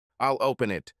I'll open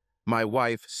it," my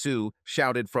wife, Sue,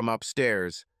 shouted from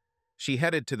upstairs. She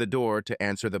headed to the door to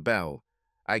answer the bell.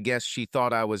 I guess she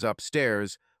thought I was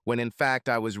upstairs, when in fact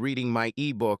I was reading my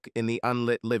e-book in the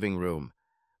unlit living room.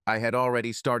 I had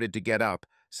already started to get up,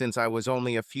 since I was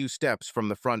only a few steps from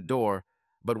the front door,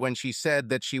 but when she said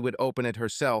that she would open it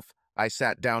herself, I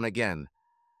sat down again.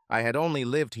 I had only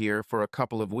lived here for a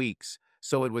couple of weeks,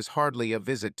 so it was hardly a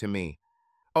visit to me.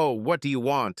 "Oh, what do you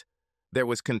want?" There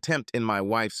was contempt in my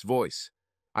wife's voice.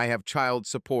 "I have child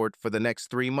support for the next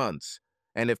 3 months,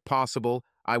 and if possible,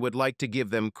 I would like to give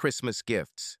them Christmas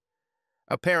gifts."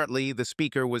 Apparently, the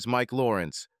speaker was Mike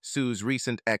Lawrence, Sue's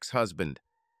recent ex-husband.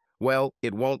 "Well,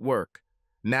 it won't work.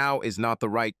 Now is not the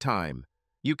right time.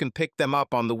 You can pick them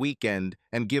up on the weekend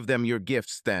and give them your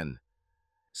gifts then."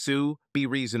 "Sue, be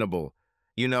reasonable.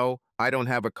 You know, I don't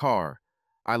have a car.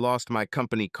 I lost my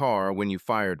company car when you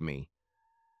fired me."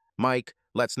 "Mike,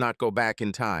 let's not go back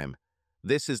in time.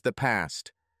 This is the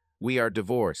past. We are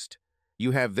divorced.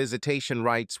 You have visitation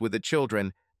rights with the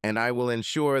children, and I will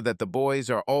ensure that the boys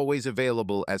are always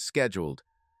available as scheduled.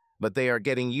 But they are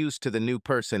getting used to the new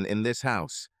person in this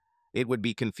house. It would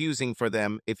be confusing for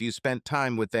them if you spent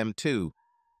time with them too.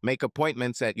 Make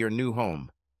appointments at your new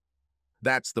home."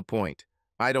 "That's the point.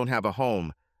 I don't have a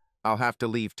home. I'll have to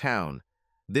leave town.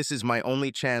 This is my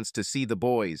only chance to see the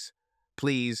boys.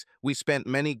 Please, we spent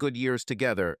many good years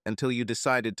together until you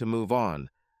decided to move on.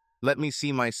 Let me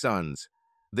see my sons.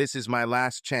 This is my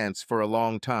last chance for a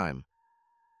long time."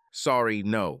 "Sorry,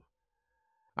 no."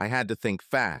 I had to think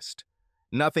fast.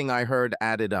 Nothing I heard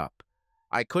added up.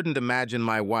 I couldn't imagine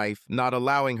my wife not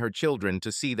allowing her children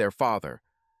to see their father.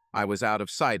 I was out of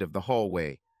sight of the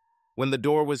hallway. When the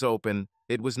door was open,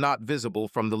 it was not visible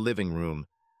from the living room.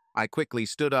 I quickly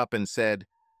stood up and said,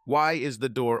 "Why is the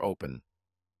door open?"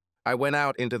 I went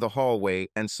out into the hallway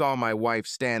and saw my wife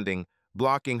standing,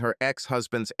 blocking her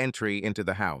ex-husband's entry into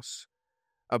the house.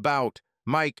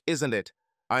 "Mike, isn't it?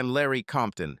 I'm Larry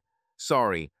Compton.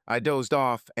 Sorry, I dozed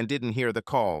off and didn't hear the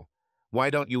call. Why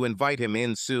don't you invite him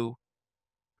in, Sue?"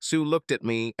 Sue looked at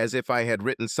me as if I had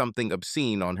written something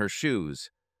obscene on her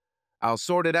shoes. "I'll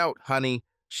sort it out, honey,"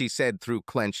 she said through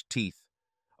clenched teeth.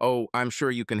 "Oh, I'm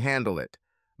sure you can handle it.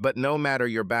 But no matter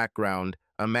your background,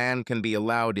 a man can be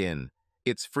allowed in.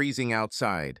 It's freezing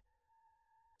outside."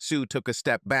 Sue took a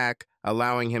step back,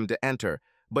 allowing him to enter,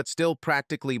 but still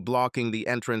practically blocking the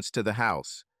entrance to the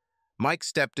house. Mike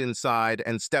stepped inside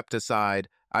and stepped aside.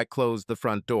 I closed the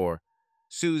front door.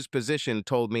 Sue's position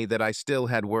told me that I still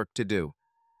had work to do.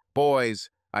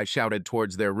 "Boys," I shouted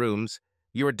towards their rooms,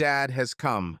 "your dad has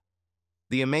come."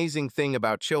 The amazing thing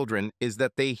about children is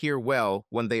that they hear well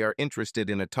when they are interested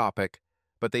in a topic,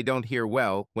 but they don't hear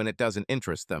well when it doesn't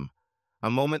interest them. A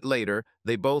moment later,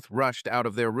 they both rushed out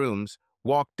of their rooms,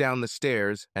 walked down the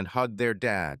stairs, and hugged their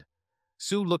dad.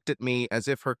 Sue looked at me as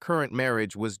if her current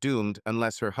marriage was doomed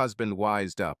unless her husband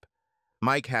wised up.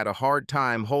 Mike had a hard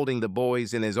time holding the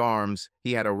boys in his arms.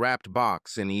 He had a wrapped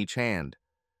box in each hand.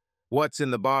 "What's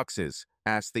in the boxes?"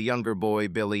 asked the younger boy,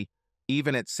 Billy.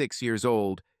 Even at 6 years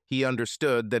old, he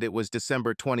understood that it was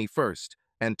December 21st,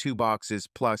 and 2 boxes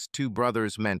plus 2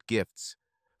 brothers meant gifts.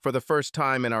 For the first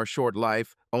time in our short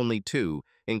life, only 2,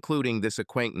 including this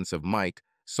acquaintance of Mike,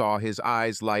 saw his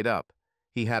eyes light up.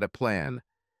 He had a plan.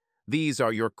 "These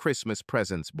are your Christmas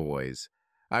presents, boys.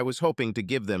 I was hoping to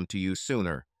give them to you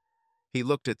sooner." He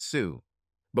looked at Sue.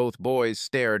 Both boys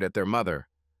stared at their mother.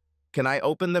 "Can I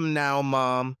open them now,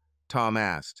 Mom?" Tom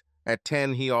asked. At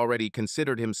 10, he already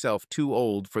considered himself too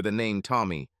old for the name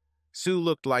Tommy. Sue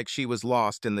looked like she was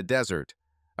lost in the desert.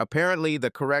 Apparently,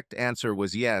 the correct answer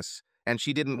was yes, and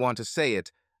she didn't want to say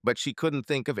it, but she couldn't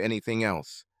think of anything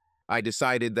else. I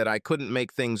decided that I couldn't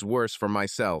make things worse for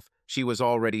myself. She was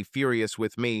already furious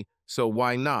with me, so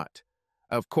why not?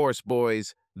 "Of course,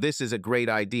 boys, this is a great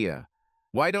idea.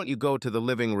 Why don't you go to the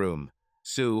living room?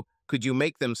 Sue, could you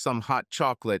make them some hot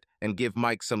chocolate and give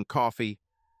Mike some coffee?"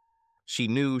 She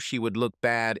knew she would look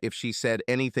bad if she said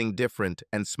anything different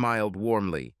and smiled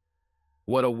warmly.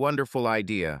 "What a wonderful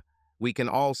idea. We can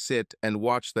all sit and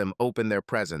watch them open their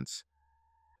presents."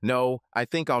 "No, I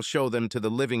think I'll show them to the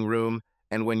living room,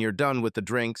 and when you're done with the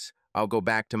drinks, I'll go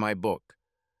back to my book.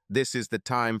 This is the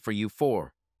time for you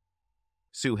 4.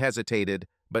 Sue hesitated,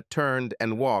 but turned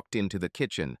and walked into the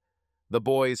kitchen. The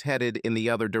boys headed in the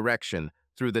other direction,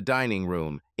 through the dining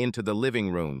room, into the living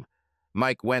room.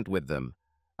 Mike went with them.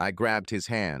 I grabbed his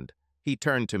hand. He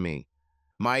turned to me.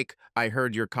 "Mike, I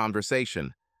heard your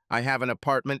conversation. I have an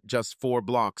apartment just 4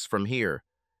 blocks from here.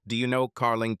 Do you know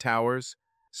Carling Towers?"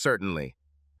 "Certainly.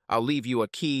 I'll leave you a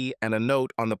key and a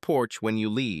note on the porch when you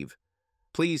leave.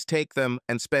 Please take them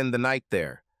and spend the night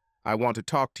there. I want to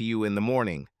talk to you in the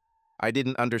morning." I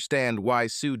didn't understand why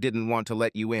Sue didn't want to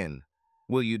let you in.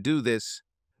 Will you do this?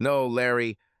 No,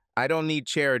 Larry, I don't need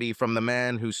charity from the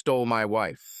man who stole my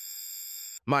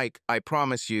wife. Mike, I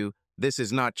promise you, this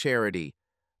is not charity.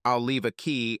 I'll leave a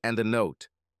key and a note.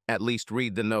 At least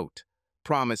read the note.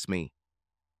 Promise me.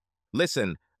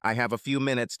 Listen, I have a few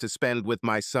minutes to spend with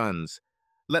my sons.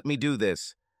 Let me do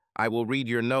this. I will read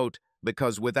your note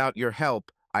because without your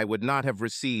help, I would not have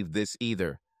received this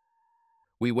either.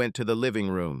 We went to the living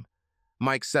room.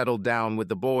 Mike settled down with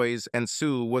the boys, and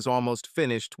Sue was almost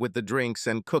finished with the drinks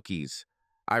and cookies.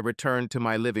 I returned to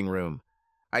my living room.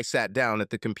 I sat down at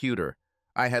the computer.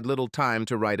 I had little time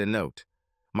to write a note.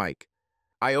 Mike,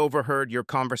 I overheard your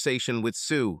conversation with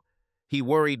Sue. He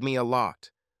worried me a lot.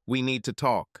 We need to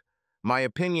talk. My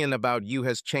opinion about you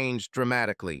has changed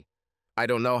dramatically. I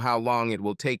don't know how long it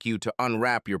will take you to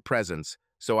unwrap your presents,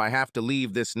 so I have to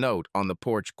leave this note on the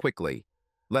porch quickly.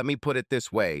 Let me put it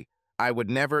this way. I would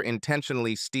never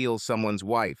intentionally steal someone's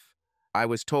wife. I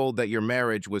was told that your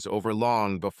marriage was over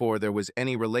long before there was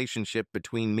any relationship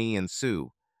between me and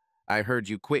Sue. I heard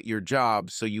you quit your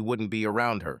job so you wouldn't be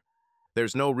around her.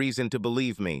 There's no reason to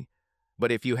believe me.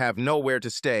 But if you have nowhere to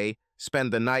stay,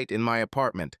 spend the night in my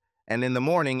apartment, and in the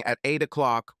morning at 8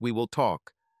 o'clock we will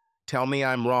talk. Tell me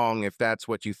I'm wrong if that's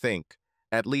what you think.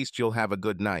 At least you'll have a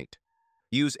good night.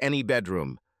 Use any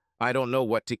bedroom. I don't know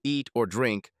what to eat or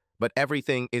drink, but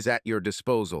everything is at your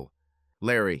disposal.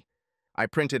 Larry. I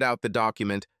printed out the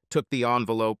document, took the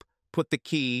envelope, put the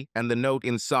key and the note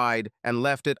inside, and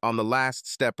left it on the last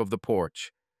step of the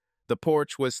porch. The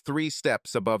porch was 3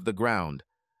 steps above the ground.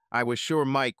 I was sure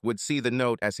Mike would see the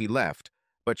note as he left,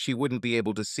 but she wouldn't be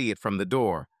able to see it from the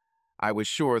door. I was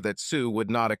sure that Sue would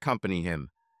not accompany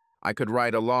him. I could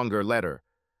write a longer letter.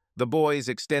 The boys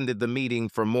extended the meeting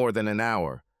for more than an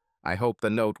hour. I hope the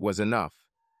note was enough.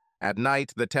 At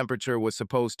night, the temperature was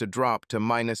supposed to drop to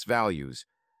minus values.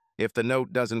 If the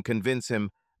note doesn't convince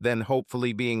him, then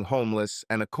hopefully being homeless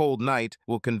and a cold night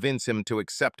will convince him to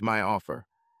accept my offer.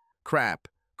 Crap,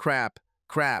 crap,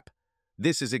 crap.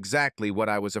 This is exactly what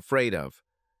I was afraid of.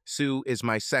 Sue is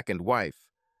my second wife.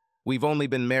 We've only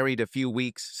been married a few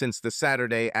weeks since the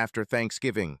Saturday after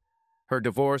Thanksgiving. Her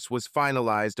divorce was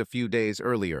finalized a few days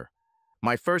earlier.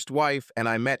 My first wife and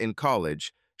I met in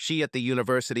college, she at the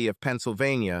University of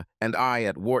Pennsylvania and I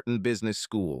at Wharton Business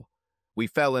School. We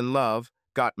fell in love,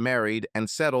 got married, and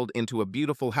settled into a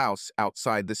beautiful house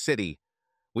outside the city.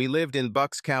 We lived in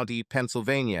Bucks County,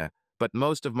 Pennsylvania, but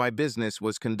most of my business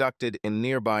was conducted in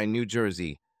nearby New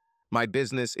Jersey. My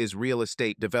business is real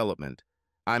estate development.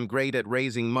 I'm great at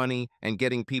raising money and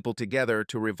getting people together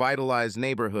to revitalize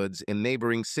neighborhoods in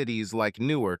neighboring cities like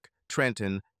Newark,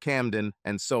 Trenton, Camden,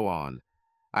 and so on.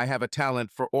 I have a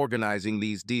talent for organizing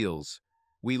these deals.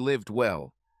 We lived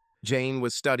well. Jane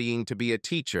was studying to be a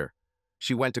teacher.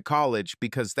 She went to college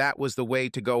because that was the way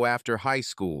to go after high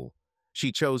school.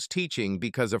 She chose teaching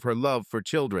because of her love for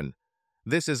children.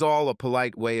 This is all a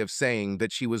polite way of saying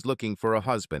that she was looking for a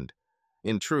husband.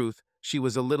 In truth, she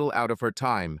was a little out of her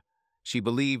time. She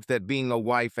believed that being a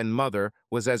wife and mother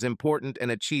was as important an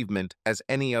achievement as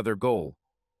any other goal.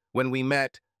 When we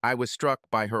met, I was struck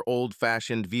by her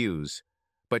old-fashioned views.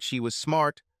 But she was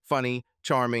smart, funny,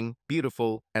 charming,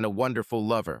 beautiful, and a wonderful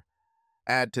lover.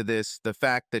 Add to this the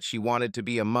fact that she wanted to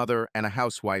be a mother and a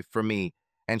housewife for me,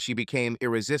 and she became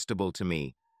irresistible to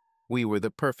me. We were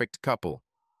the perfect couple.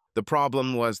 The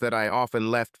problem was that I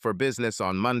often left for business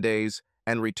on Mondays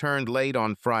and returned late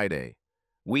on Friday,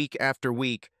 week after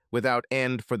week, without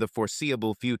end for the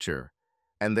foreseeable future.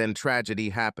 And then tragedy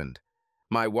happened.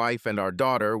 My wife and our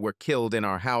daughter were killed in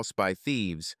our house by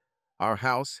thieves. Our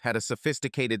house had a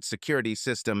sophisticated security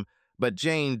system, but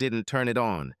Jane didn't turn it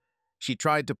on. She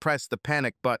tried to press the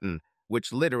panic button,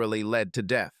 which literally led to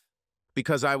death.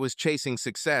 Because I was chasing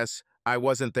success, I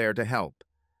wasn't there to help.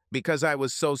 Because I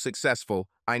was so successful,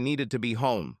 I needed to be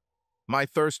home. My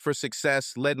thirst for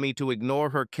success led me to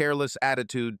ignore her careless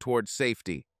attitude towards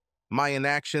safety. My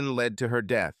inaction led to her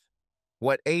death.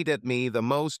 What ate at me the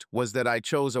most was that I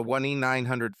chose a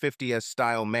 1950s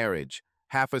style marriage,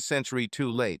 half a century too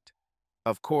late.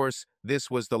 Of course,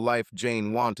 this was the life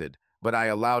Jane wanted, but I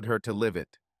allowed her to live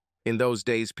it. In those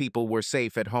days, people were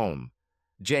safe at home.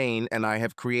 Jane and I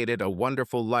have created a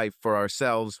wonderful life for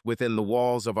ourselves within the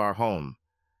walls of our home.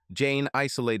 Jane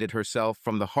isolated herself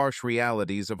from the harsh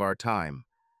realities of our time.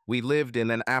 We lived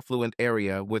in an affluent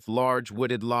area with large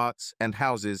wooded lots and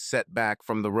houses set back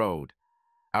from the road.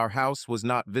 Our house was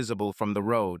not visible from the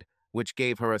road, which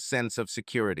gave her a sense of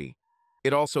security.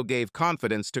 It also gave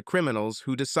confidence to criminals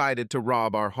who decided to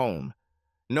rob our home.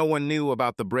 No one knew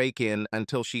about the break-in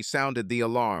until she sounded the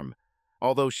alarm.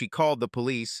 Although she called the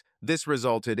police, this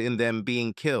resulted in them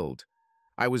being killed.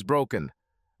 I was broken.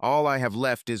 All I have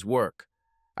left is work.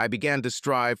 I began to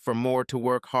strive for more, to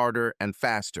work harder and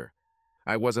faster.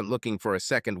 I wasn't looking for a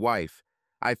second wife.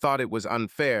 I thought it was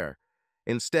unfair.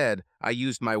 Instead, I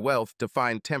used my wealth to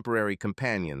find temporary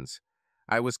companions.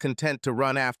 I was content to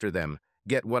run after them,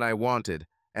 get what I wanted,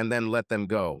 and then let them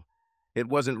go. It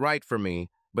wasn't right for me,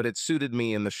 but it suited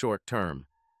me in the short term.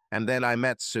 And then I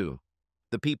met Sue.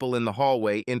 The people in the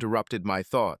hallway interrupted my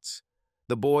thoughts.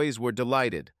 The boys were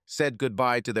delighted, said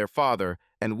goodbye to their father,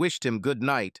 and wished him good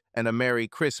night and a Merry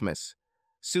Christmas.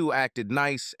 Sue acted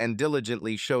nice and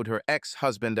diligently showed her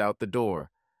ex-husband out the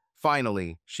door.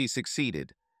 Finally, she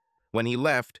succeeded. When he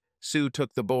left, Sue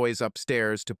took the boys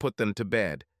upstairs to put them to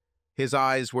bed. His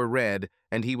eyes were red,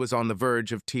 and he was on the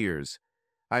verge of tears.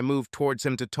 I moved towards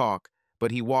him to talk,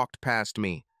 but he walked past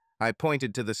me. I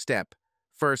pointed to the step.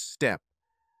 First step.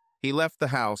 He left the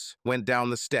house, went down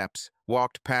the steps,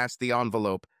 walked past the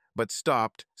envelope, but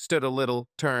stopped, stood a little,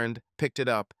 turned, picked it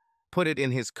up, put it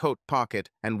in his coat pocket,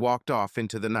 and walked off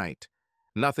into the night.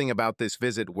 Nothing about this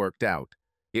visit worked out.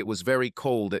 It was very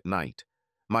cold at night.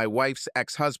 My wife's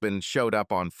ex-husband showed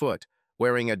up on foot,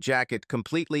 wearing a jacket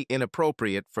completely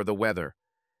inappropriate for the weather.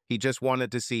 He just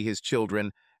wanted to see his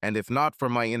children, and if not for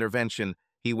my intervention,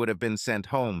 he would have been sent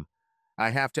home.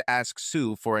 I have to ask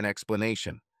Sue for an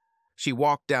explanation. She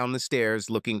walked down the stairs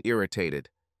looking irritated.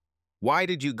 "Why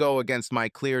did you go against my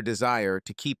clear desire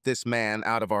to keep this man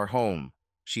out of our home?"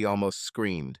 she almost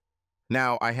screamed.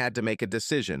 Now I had to make a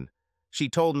decision. She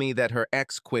told me that her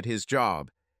ex quit his job.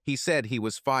 He said he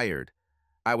was fired.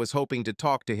 I was hoping to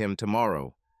talk to him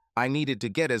tomorrow. I needed to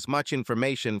get as much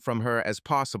information from her as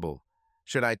possible.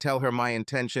 Should I tell her my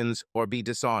intentions or be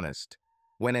dishonest?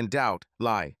 When in doubt,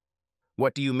 lie.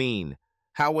 "What do you mean?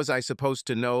 How was I supposed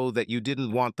to know that you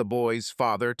didn't want the boy's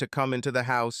father to come into the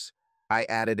house?" I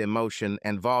added emotion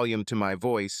and volume to my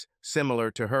voice,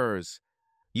 similar to hers.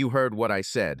 "You heard what I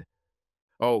said."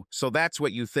 "Oh, so that's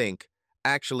what you think."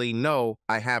 "Actually, no,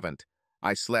 I haven't."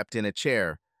 I slept in a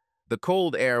chair. The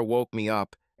cold air woke me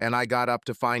up, and I got up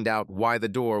to find out why the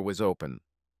door was open.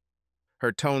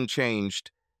 Her tone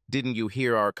changed. "Didn't you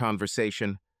hear our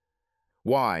conversation?"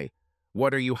 "Why?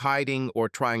 What are you hiding or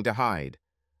trying to hide?"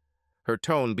 Her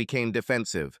tone became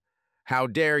defensive. "How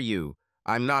dare you?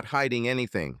 I'm not hiding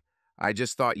anything. I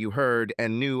just thought you heard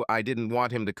and knew I didn't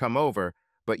want him to come over,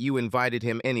 but you invited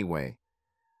him anyway."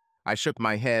 I shook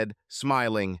my head,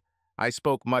 smiling. I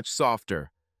spoke much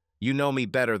softer. "You know me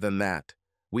better than that.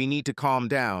 We need to calm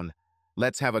down.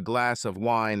 Let's have a glass of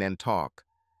wine and talk.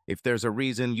 If there's a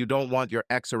reason you don't want your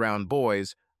ex around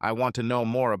boys, I want to know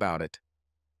more about it."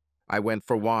 I went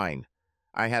for wine.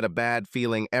 I had a bad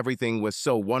feeling everything was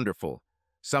so wonderful.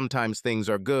 Sometimes things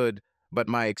are good, but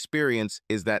my experience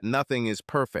is that nothing is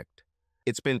perfect.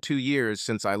 It's been 2 years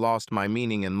since I lost my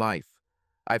meaning in life.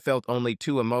 I felt only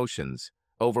two emotions,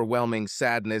 overwhelming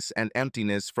sadness and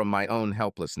emptiness from my own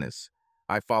helplessness.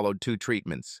 I followed 2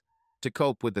 treatments. To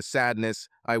cope with the sadness,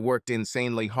 I worked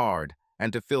insanely hard,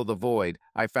 and to fill the void,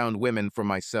 I found women for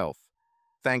myself.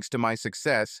 Thanks to my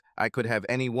success, I could have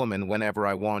any woman whenever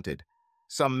I wanted.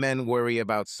 Some men worry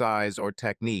about size or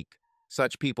technique.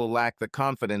 Such people lack the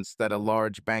confidence that a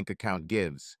large bank account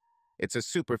gives. It's a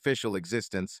superficial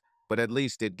existence, but at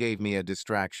least it gave me a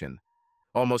distraction.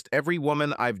 Almost every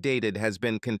woman I've dated has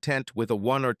been content with a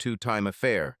 1 or 2-time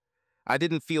affair. I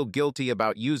didn't feel guilty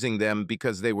about using them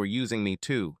because they were using me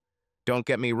too. Don't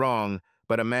get me wrong,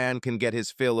 but a man can get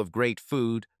his fill of great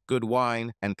food, good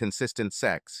wine, and consistent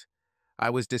sex. I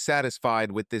was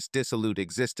dissatisfied with this dissolute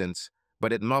existence,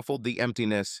 but it muffled the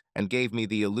emptiness and gave me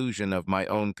the illusion of my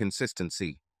own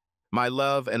consistency. My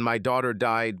love and my daughter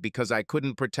died because I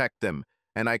couldn't protect them,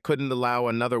 and I couldn't allow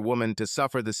another woman to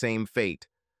suffer the same fate.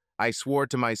 I swore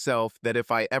to myself that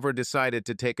if I ever decided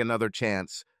to take another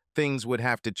chance, things would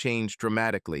have to change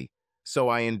dramatically, so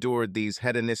I endured these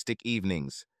hedonistic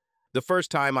evenings. The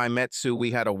first time I met Sue,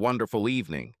 we had a wonderful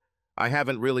evening. I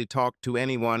haven't really talked to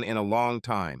anyone in a long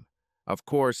time. Of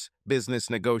course, business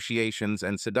negotiations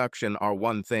and seduction are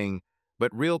one thing,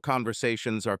 but real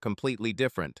conversations are completely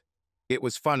different. It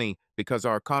was funny because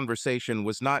our conversation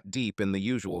was not deep in the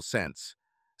usual sense.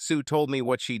 Sue told me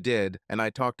what she did, and I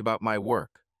talked about my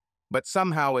work. But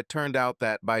somehow it turned out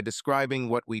that by describing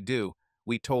what we do,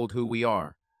 we told who we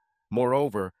are.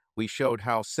 Moreover, we showed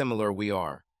how similar we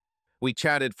are. We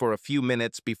chatted for a few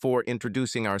minutes before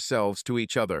introducing ourselves to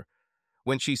each other.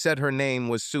 When she said her name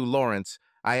was Sue Lawrence,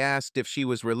 I asked if she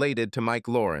was related to Mike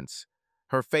Lawrence.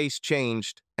 Her face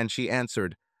changed, and she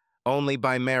answered, "Only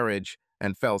by marriage,"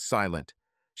 and fell silent.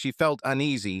 She felt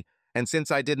uneasy, and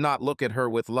since I did not look at her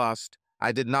with lust,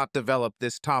 I did not develop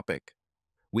this topic.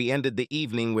 We ended the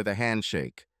evening with a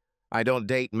handshake. I don't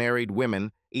date married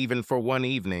women, even for one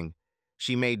evening.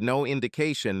 She made no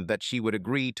indication that she would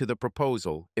agree to the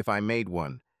proposal if I made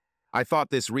one. I thought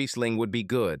this Riesling would be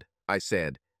good, I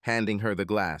said, handing her the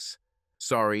glass.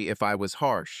 Sorry if I was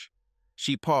harsh.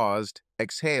 She paused,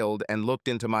 exhaled, and looked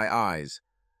into my eyes.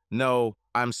 No,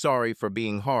 I'm sorry for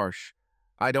being harsh.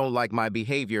 I don't like my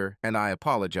behavior, and I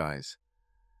apologize.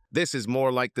 This is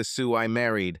more like the Sue I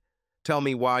married. Tell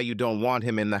me why you don't want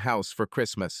him in the house for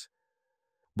Christmas.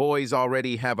 Boys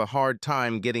already have a hard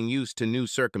time getting used to new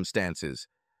circumstances.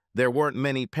 There weren't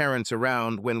many parents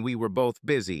around when we were both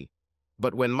busy,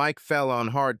 but when Mike fell on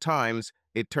hard times,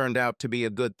 it turned out to be a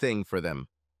good thing for them.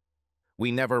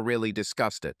 We never really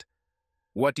discussed it.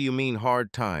 What do you mean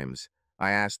hard times?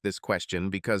 I asked this question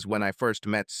because when I first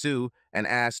met Sue and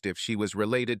asked if she was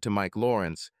related to Mike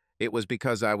Lawrence, it was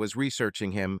because I was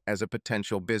researching him as a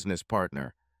potential business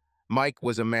partner. Mike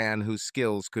was a man whose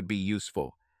skills could be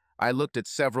useful. I looked at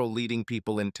several leading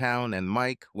people in town, and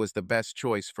Mike was the best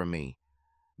choice for me.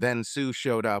 Then Sue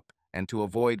showed up, and to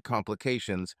avoid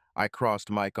complications, I crossed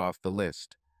Mike off the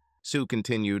list. Sue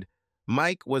continued,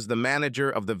 Mike was the manager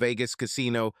of the Vegas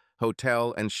casino,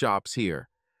 hotel, and shops here.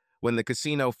 When the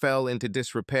casino fell into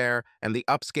disrepair and the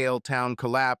upscale town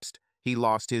collapsed, he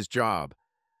lost his job.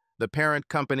 The parent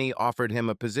company offered him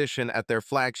a position at their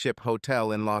flagship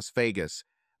hotel in Las Vegas,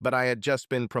 but I had just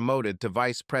been promoted to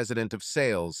vice president of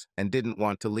sales and didn't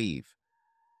want to leave.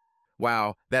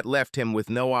 Wow, that left him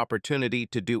with no opportunity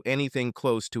to do anything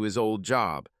close to his old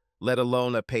job, let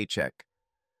alone a paycheck.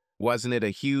 Wasn't it a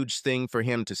huge thing for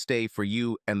him to stay for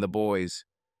you and the boys?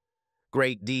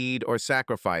 Great deed or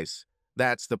sacrifice,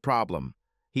 that's the problem.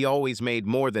 He always made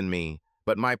more than me,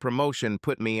 but my promotion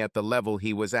put me at the level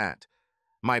he was at.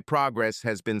 My progress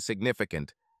has been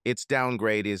significant. Its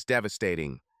downgrade is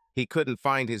devastating. He couldn't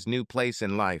find his new place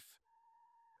in life.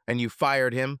 And you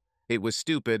fired him? It was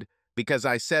stupid, because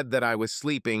I said that I was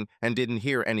sleeping and didn't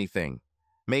hear anything.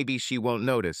 Maybe she won't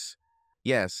notice.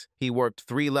 Yes, he worked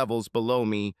 3 levels below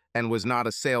me and was not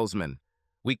a salesman.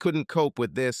 We couldn't cope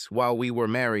with this while we were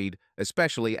married,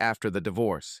 especially after the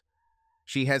divorce.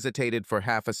 She hesitated for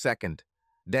half a second.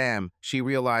 Damn, she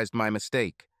realized my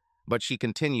mistake. But she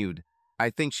continued, I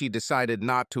think she decided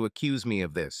not to accuse me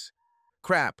of this.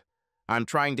 Crap. I'm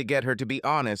trying to get her to be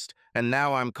honest, and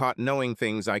now I'm caught knowing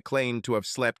things I claimed to have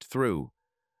slept through.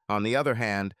 On the other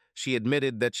hand, she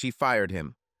admitted that she fired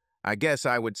him. I guess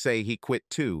I would say he quit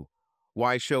too.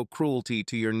 Why show cruelty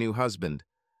to your new husband?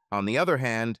 On the other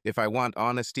hand, if I want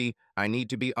honesty, I need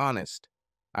to be honest.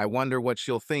 I wonder what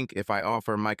she'll think if I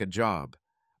offer Mike a job.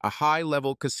 A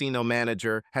high-level casino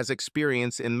manager has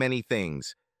experience in many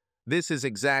things. This is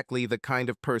exactly the kind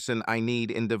of person I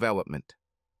need in development.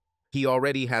 He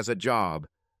already has a job.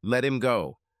 Let him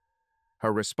go.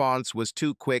 Her response was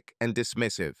too quick and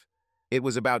dismissive. It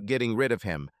was about getting rid of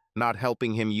him, not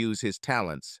helping him use his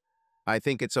talents. I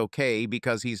think it's okay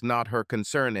because he's not her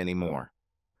concern anymore.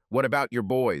 What about your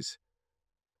boys?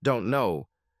 Don't know.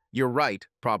 You're right,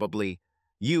 probably.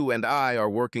 You and I are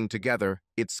working together.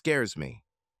 It scares me.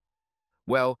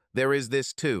 Well, there is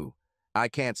this too. I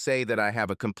can't say that I have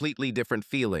a completely different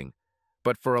feeling,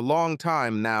 but for a long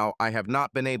time now I have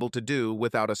not been able to do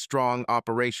without a strong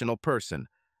operational person.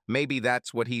 Maybe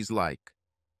that's what he's like.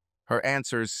 Her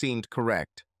answers seemed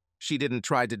correct. She didn't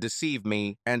try to deceive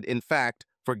me and, in fact,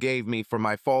 forgave me for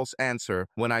my false answer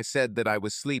when I said that I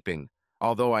was sleeping,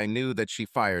 although I knew that she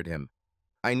fired him.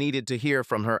 I needed to hear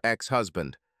from her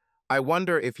ex-husband. I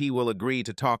wonder if he will agree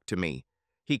to talk to me.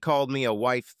 He called me a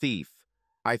wife thief.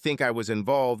 I think I was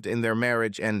involved in their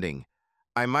marriage ending.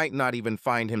 I might not even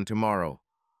find him tomorrow.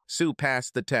 Sue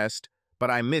passed the test, but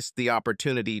I missed the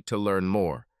opportunity to learn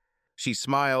more. She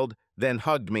smiled, then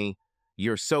hugged me.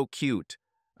 You're so cute.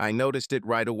 I noticed it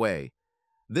right away.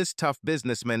 This tough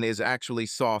businessman is actually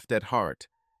soft at heart.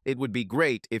 It would be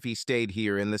great if he stayed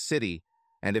here in the city,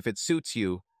 and if it suits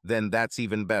you, then that's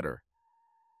even better.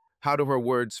 How do her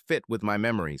words fit with my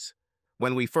memories?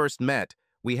 When we first met,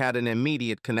 we had an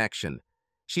immediate connection.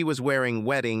 She was wearing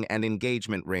wedding and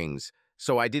engagement rings,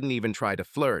 so I didn't even try to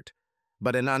flirt,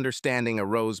 but an understanding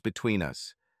arose between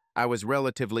us. I was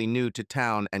relatively new to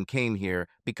town and came here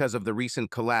because of the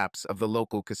recent collapse of the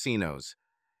local casinos.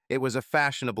 It was a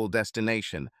fashionable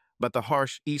destination, but the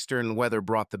harsh eastern weather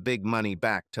brought the big money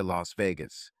back to Las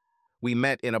Vegas. We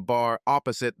met in a bar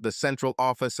opposite the central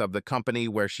office of the company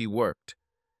where she worked.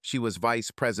 She was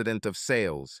vice president of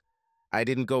sales. I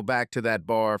didn't go back to that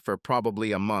bar for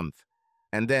probably a month.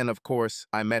 And then, of course,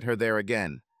 I met her there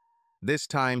again. This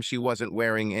time she wasn't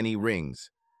wearing any rings.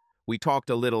 We talked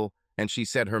a little, and she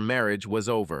said her marriage was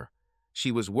over.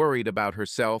 She was worried about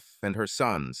herself and her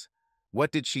sons.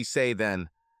 What did she say then?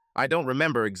 I don't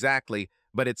remember exactly,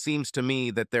 but it seems to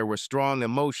me that there were strong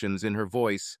emotions in her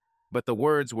voice, but the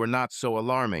words were not so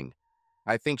alarming.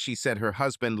 I think she said her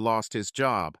husband lost his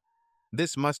job.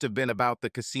 This must have been about the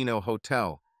casino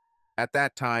hotel. At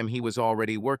that time, he was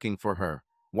already working for her.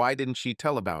 Why didn't she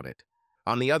tell about it?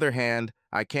 On the other hand,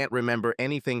 I can't remember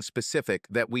anything specific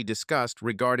that we discussed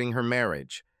regarding her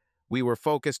marriage. We were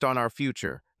focused on our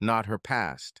future, not her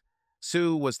past.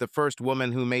 Sue was the first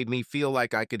woman who made me feel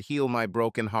like I could heal my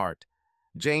broken heart.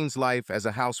 Jane's life as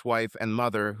a housewife and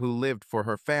mother who lived for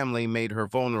her family made her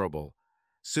vulnerable.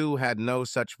 Sue had no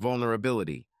such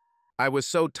vulnerability. I was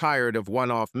so tired of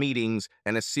one-off meetings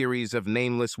and a series of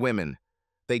nameless women.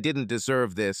 They didn't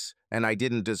deserve this, and I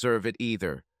didn't deserve it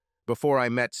either. Before I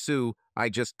met Sue, I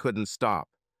just couldn't stop.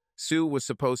 Sue was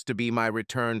supposed to be my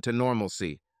return to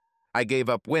normalcy. I gave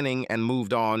up winning and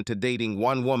moved on to dating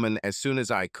one woman as soon as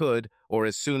I could, or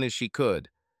as soon as she could.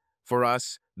 For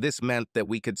us, this meant that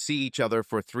we could see each other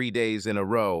for 3 days in a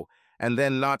row, and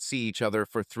then not see each other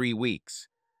for 3 weeks.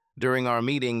 During our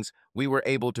meetings, we were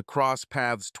able to cross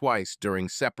paths twice during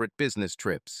separate business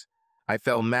trips. I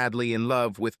fell madly in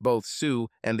love with both Sue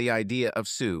and the idea of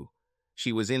Sue.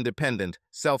 She was independent,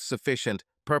 self-sufficient,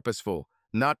 purposeful,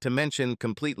 not to mention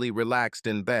completely relaxed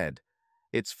in bed.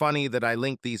 It's funny that I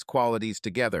linked these qualities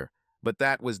together, but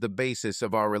that was the basis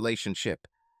of our relationship.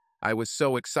 I was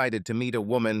so excited to meet a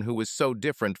woman who was so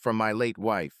different from my late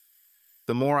wife.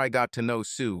 The more I got to know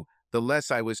Sue, the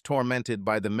less I was tormented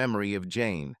by the memory of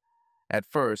Jane. At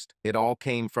first, it all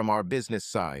came from our business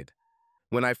side.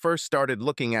 When I first started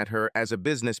looking at her as a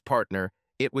business partner,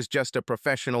 it was just a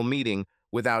professional meeting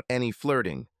without any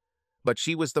flirting. But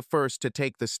she was the first to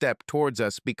take the step towards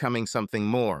us becoming something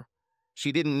more.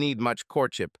 She didn't need much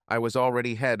courtship. I was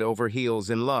already head over heels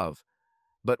in love.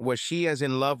 But was she as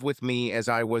in love with me as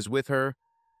I was with her?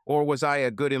 Or was I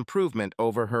a good improvement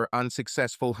over her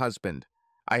unsuccessful husband?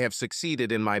 I have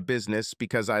succeeded in my business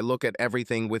because I look at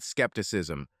everything with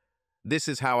skepticism. This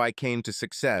is how I came to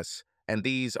success, and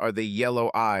these are the yellow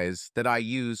eyes that I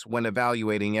use when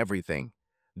evaluating everything.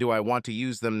 Do I want to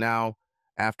use them now?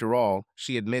 After all,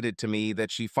 she admitted to me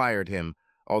that she fired him,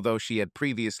 although she had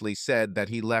previously said that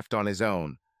he left on his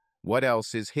own. What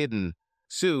else is hidden?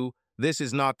 Sue, this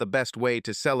is not the best way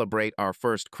to celebrate our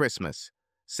first Christmas.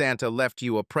 Santa left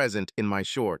you a present in my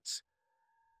shorts.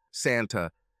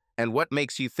 Santa, and what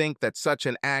makes you think that such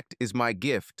an act is my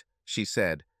gift? She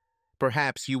said.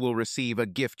 Perhaps you will receive a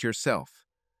gift yourself.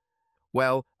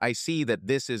 Well, I see that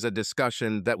this is a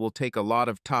discussion that will take a lot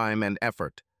of time and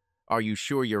effort. Are you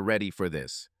sure you're ready for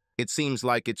this? It seems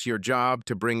like it's your job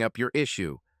to bring up your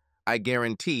issue. I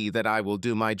guarantee that I will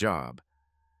do my job.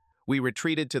 We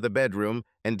retreated to the bedroom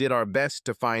and did our best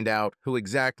to find out who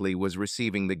exactly was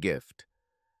receiving the gift.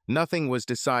 Nothing was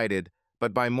decided,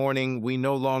 but by morning we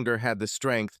no longer had the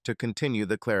strength to continue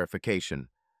the clarification.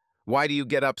 Why do you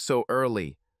get up so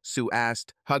early? Sue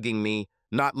asked, hugging me,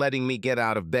 not letting me get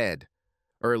out of bed.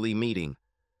 Early meeting.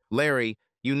 Larry,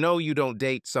 you know you don't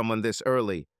date someone this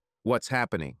early. What's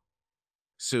happening?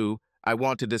 Sue, I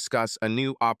want to discuss a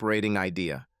new operating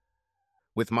idea.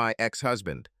 With my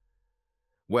ex-husband.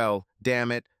 Well,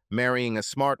 damn it, marrying a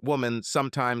smart woman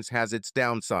sometimes has its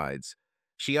downsides.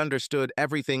 She understood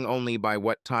everything only by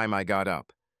what time I got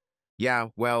up. Yeah,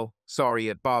 well, sorry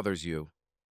it bothers you.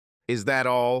 Is that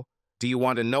all? Do you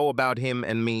want to know about him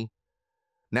and me?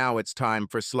 Now it's time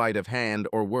for sleight of hand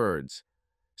or words.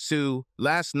 Sue,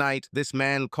 last night this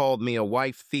man called me a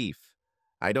wife thief.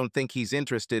 I don't think he's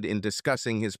interested in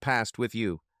discussing his past with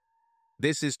you.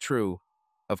 This is true.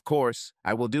 Of course,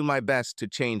 I will do my best to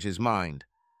change his mind.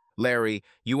 Larry,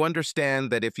 you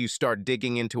understand that if you start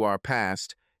digging into our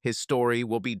past, his story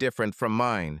will be different from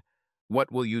mine.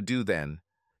 What will you do then?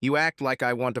 You act like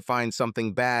I want to find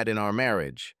something bad in our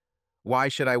marriage. Why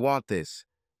should I want this?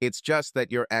 It's just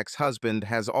that your ex-husband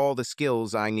has all the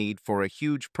skills I need for a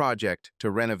huge project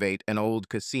to renovate an old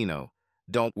casino.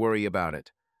 Don't worry about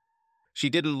it. She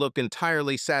didn't look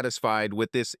entirely satisfied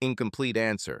with this incomplete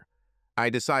answer. I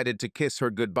decided to kiss her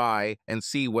goodbye and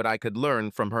see what I could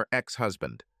learn from her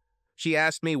ex-husband. She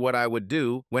asked me what I would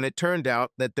do when it turned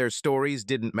out that their stories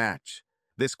didn't match.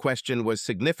 This question was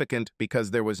significant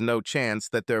because there was no chance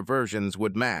that their versions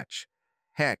would match.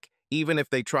 Heck, even if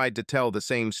they tried to tell the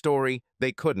same story,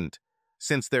 they couldn't.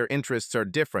 Since their interests are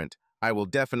different, I will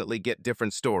definitely get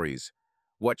different stories.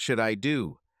 What should I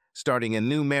do? Starting a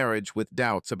new marriage with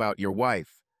doubts about your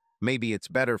wife. Maybe it's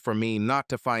better for me not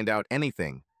to find out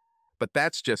anything. But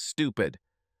that's just stupid.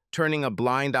 Turning a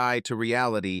blind eye to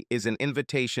reality is an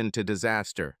invitation to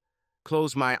disaster.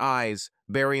 Close my eyes,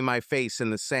 bury my face in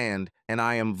the sand, and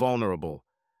I am vulnerable.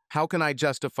 How can I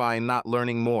justify not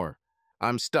learning more?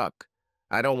 I'm stuck.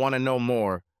 I don't want to know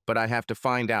more, but I have to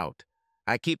find out.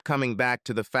 I keep coming back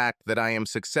to the fact that I am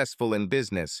successful in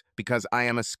business because I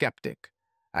am a skeptic.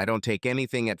 I don't take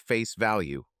anything at face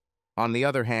value. On the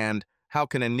other hand, how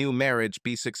can a new marriage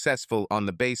be successful on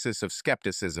the basis of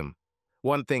skepticism?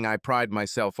 One thing I pride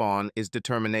myself on is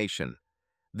determination.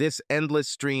 This endless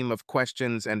stream of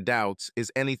questions and doubts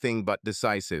is anything but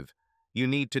decisive. You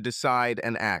need to decide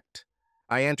and act.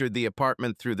 I entered the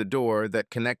apartment through the door that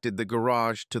connected the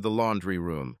garage to the laundry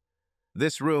room.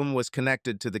 This room was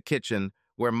connected to the kitchen,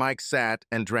 where Mike sat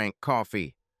and drank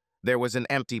coffee. There was an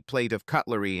empty plate of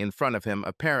cutlery in front of him.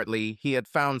 Apparently, he had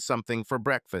found something for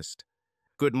breakfast.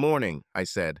 "Good morning," I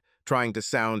said, trying to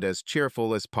sound as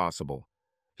cheerful as possible.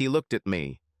 He looked at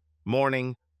me.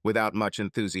 Morning, without much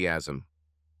enthusiasm.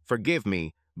 "Forgive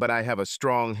me, but I have a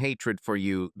strong hatred for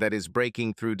you that is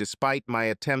breaking through despite my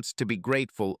attempts to be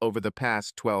grateful over the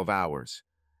past 12 hours.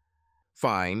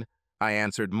 "Fine," I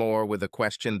answered, more with a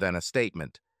question than a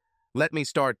statement. "Let me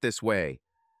start this way.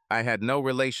 I had no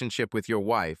relationship with your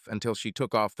wife until she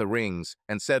took off the rings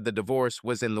and said the divorce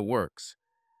was in the works.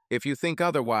 If you think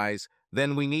otherwise,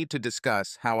 then we need to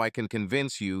discuss how I can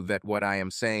convince you that what I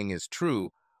am saying is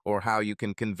true, or how you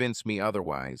can convince me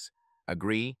otherwise.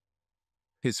 Agree?"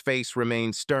 His face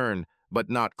remained stern, but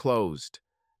not closed.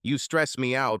 "You stress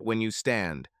me out when you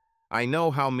stand. I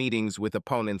know how meetings with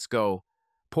opponents go.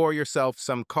 Pour yourself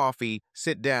some coffee,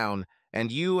 sit down,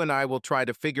 and you and I will try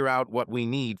to figure out what we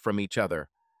need from each other.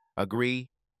 Agree?"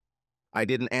 I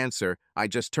didn't answer. I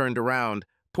just turned around,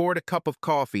 poured a cup of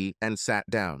coffee, and sat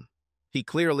down. He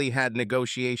clearly had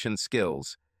negotiation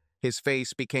skills. His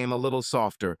face became a little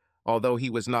softer, although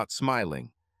he was not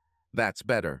smiling. "That's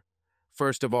better.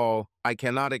 First of all, I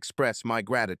cannot express my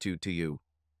gratitude to you.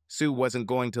 Sue wasn't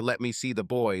going to let me see the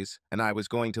boys, and I was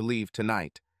going to leave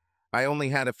tonight. I only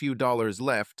had a few dollars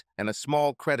left and a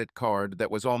small credit card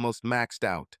that was almost maxed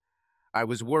out. I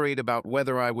was worried about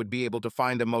whether I would be able to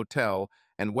find a motel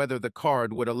and whether the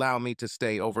card would allow me to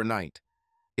stay overnight.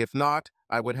 If not,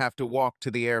 I would have to walk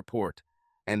to the airport,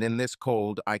 and in this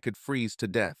cold I could freeze to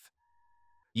death.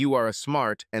 You are a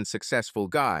smart and successful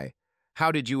guy.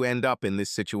 How did you end up in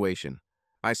this situation?"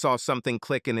 I saw something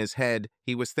click in his head.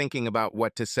 He was thinking about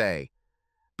what to say.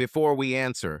 "Before we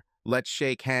answer, let's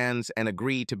shake hands and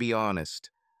agree to be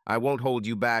honest. I won't hold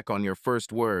you back on your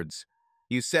first words.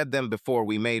 You said them before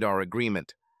we made our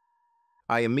agreement."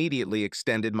 I immediately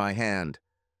extended my hand.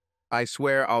 "I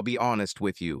swear I'll be honest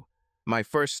with you. My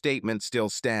first statement still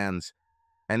stands.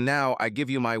 And now I give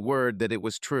you my word that it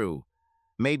was true.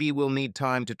 Maybe we'll need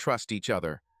time to trust each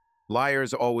other.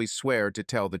 Liars always swear to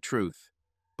tell the truth.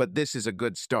 But this is a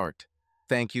good start.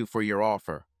 Thank you for your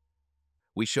offer."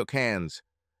 We shook hands.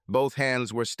 Both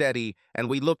hands were steady, and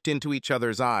we looked into each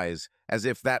other's eyes, as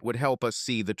if that would help us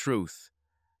see the truth.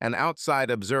 An outside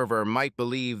observer might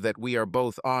believe that we are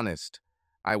both honest.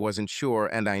 I wasn't sure,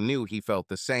 and I knew he felt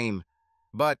the same.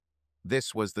 But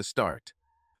this was the start.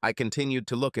 I continued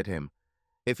to look at him.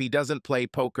 If he doesn't play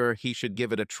poker, he should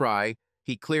give it a try.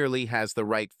 He clearly has the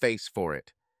right face for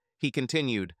it. He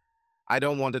continued, "I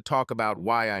don't want to talk about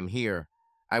why I'm here.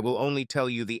 I will only tell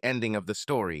you the ending of the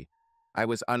story. I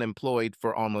was unemployed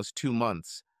for almost 2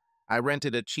 months. I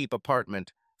rented a cheap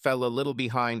apartment, fell a little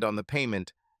behind on the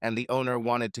payment, and the owner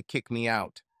wanted to kick me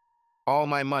out. All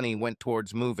my money went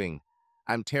towards moving.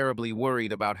 I'm terribly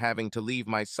worried about having to leave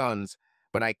my sons,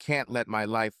 but I can't let my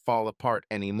life fall apart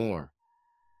anymore."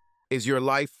 "Is your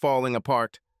life falling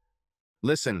apart?"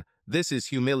 "Listen, this is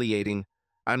humiliating.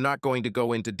 I'm not going to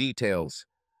go into details.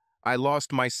 I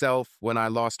lost myself when I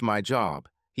lost my job,"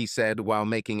 he said while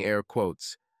making air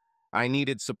quotes. "I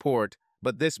needed support,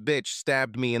 but this bitch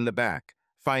stabbed me in the back,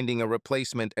 finding a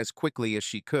replacement as quickly as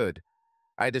she could.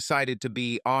 I decided to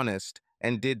be honest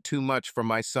and did too much for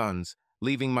my sons,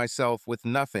 leaving myself with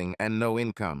nothing and no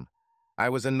income. I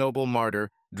was a noble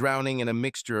martyr, drowning in a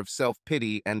mixture of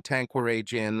self-pity and Tanqueray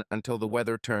gin until the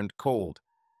weather turned cold.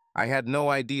 I had no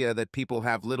idea that people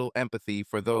have little empathy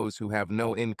for those who have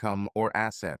no income or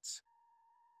assets.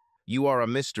 You are a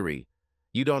mystery.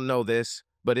 You don't know this,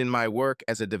 but in my work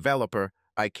as a developer,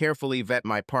 I carefully vet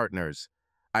my partners.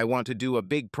 I want to do a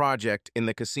big project in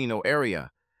the casino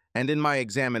area, and in my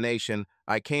examination,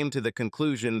 I came to the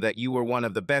conclusion that you were one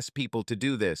of the best people to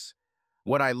do this.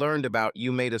 What I learned about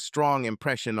you made a strong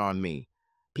impression on me.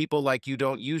 People like you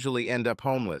don't usually end up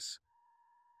homeless."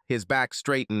 His back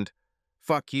straightened.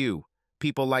 "Fuck you.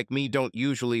 People like me don't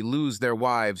usually lose their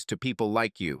wives to people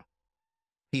like you."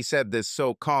 He said this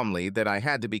so calmly that I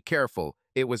had to be careful.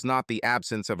 It was not the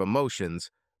absence of emotions,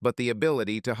 but the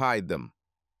ability to hide them.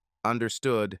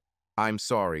 "Understood. I'm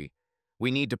sorry.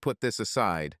 We need to put this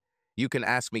aside. You can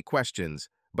ask me questions,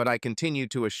 but I continue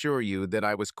to assure you that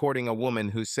I was courting a woman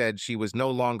who said she was no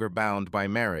longer bound by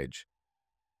marriage."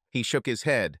 He shook his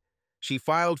head. "She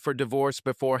filed for divorce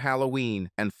before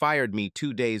Halloween and fired me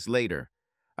 2 days later.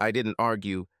 I didn't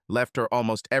argue, left her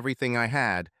almost everything I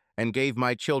had, and gave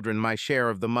my children my share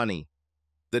of the money.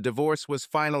 The divorce was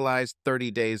finalized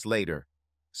 30 days later.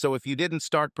 So if you didn't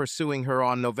start pursuing her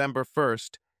on November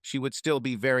 1st, she would still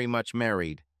be very much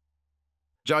married."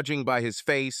 Judging by his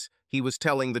face, he was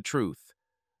telling the truth.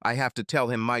 I have to tell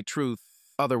him my truth,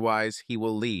 otherwise he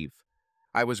will leave.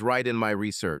 I was right in my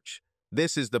research.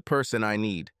 This is the person I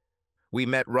need. We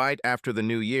met right after the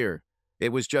new year.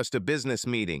 It was just a business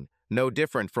meeting, no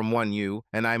different from one you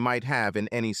and I might have in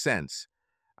any sense.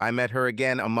 I met her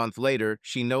again a month later.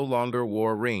 She no longer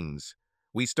wore rings.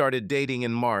 We started dating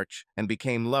in March and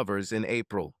became lovers in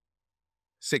April.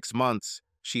 6 months,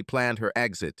 she planned her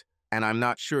exit, and I'm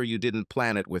not sure you didn't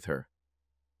plan it with her.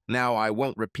 Now I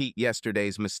won't repeat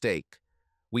yesterday's mistake.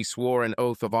 We swore an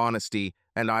oath of honesty,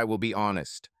 and I will be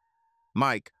honest.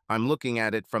 Mike, I'm looking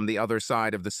at it from the other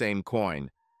side of the same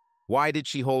coin. Why did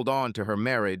she hold on to her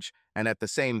marriage and at the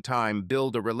same time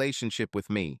build a relationship with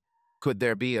me? Could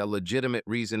there be a legitimate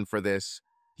reason for this?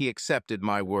 He accepted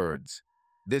my words.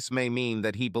 This may mean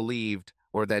that he believed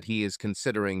or that he is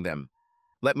considering them.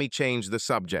 Let me change the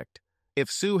subject.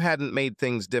 If Sue hadn't made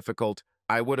things difficult,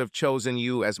 I would have chosen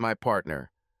you as my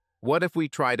partner. What if we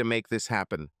try to make this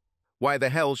happen? Why the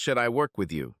hell should I work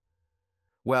with you?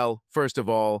 Well, first of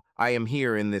all, I am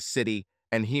here in this city,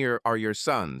 and here are your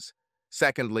sons.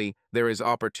 Secondly, there is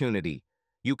opportunity.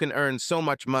 You can earn so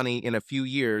much money in a few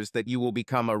years that you will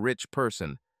become a rich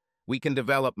person. We can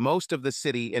develop most of the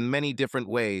city in many different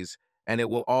ways, and it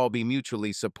will all be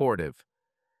mutually supportive.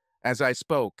 As I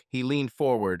spoke, he leaned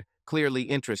forward, clearly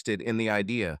interested in the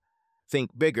idea.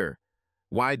 Think bigger.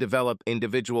 Why develop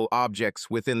individual objects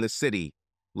within the city?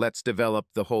 Let's develop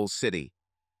the whole city.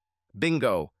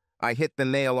 Bingo! I hit the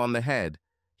nail on the head.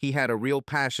 He had a real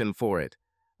passion for it.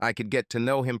 I could get to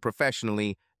know him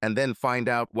professionally and then find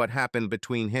out what happened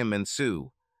between him and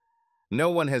Sue.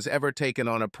 No one has ever taken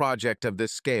on a project of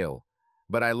this scale,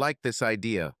 but I like this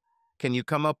idea. Can you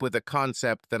come up with a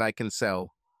concept that I can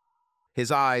sell?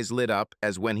 His eyes lit up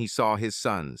as when he saw his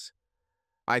sons.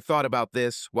 I thought about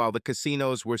this while the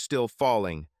casinos were still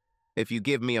falling. If you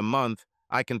give me a month,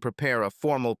 I can prepare a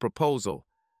formal proposal.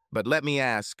 But let me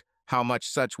ask how much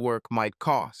such work might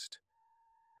cost.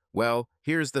 Well,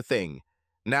 here's the thing.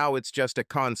 Now it's just a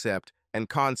concept, and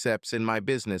concepts in my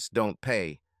business don't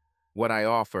pay. What I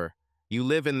offer, you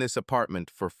live in this apartment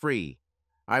for free.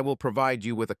 I will provide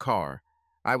you with a car.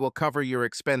 I will cover your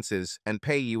expenses and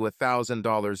pay you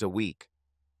 $1,000 a week.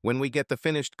 When we get the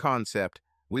finished concept,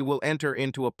 we will enter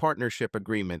into a partnership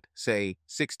agreement, say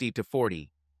 60-40.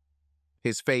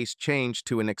 His face changed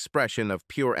to an expression of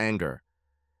pure anger.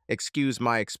 Excuse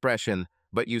my expression,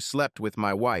 but you slept with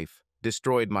my wife,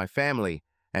 destroyed my family,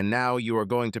 and now you are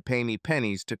going to pay me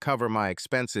pennies to cover my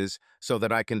expenses so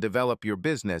that I can develop your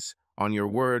business on your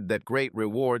word that great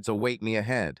rewards await me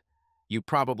ahead. You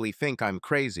probably think I'm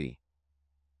crazy.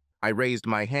 I raised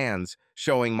my hands,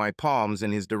 showing my palms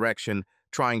in his direction,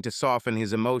 trying to soften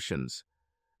his emotions.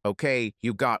 Okay,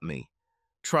 you got me.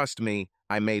 Trust me,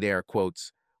 I made air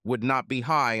quotes, would not be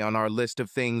high on our list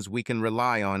of things we can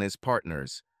rely on as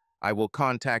partners. I will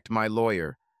contact my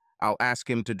lawyer. I'll ask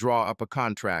him to draw up a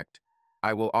contract.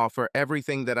 I will offer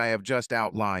everything that I have just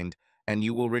outlined, and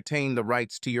you will retain the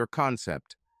rights to your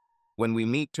concept. When we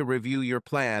meet to review your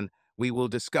plan, we will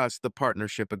discuss the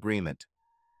partnership agreement.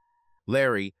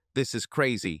 Larry, this is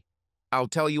crazy. I'll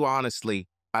tell you honestly,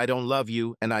 I don't love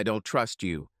you and I don't trust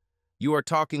you. You are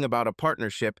talking about a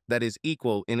partnership that is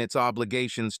equal in its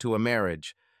obligations to a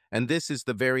marriage, and this is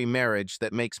the very marriage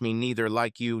that makes me neither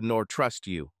like you nor trust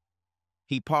you.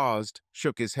 He paused,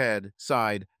 shook his head,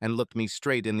 sighed, and looked me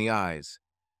straight in the eyes.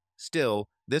 Still,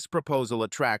 this proposal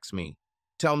attracts me.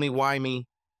 Tell me why me,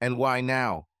 and why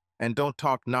now? And don't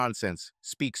talk nonsense,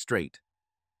 speak straight.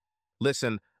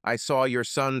 Listen, I saw your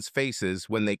sons' faces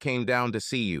when they came down to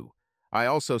see you. I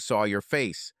also saw your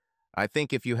face. I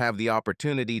think if you have the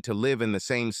opportunity to live in the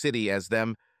same city as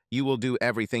them, you will do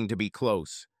everything to be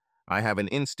close. I have an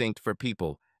instinct for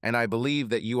people, and I believe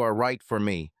that you are right for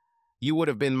me. You would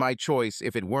have been my choice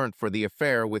if it weren't for the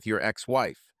affair with your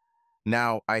ex-wife.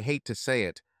 Now, I hate to say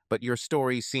it, but your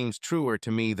story seems truer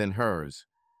to me than hers.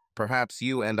 Perhaps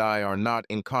you and I are not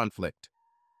in conflict.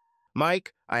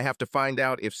 Mike, I have to find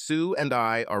out if Sue and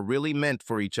I are really meant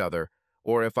for each other,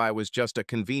 or if I was just a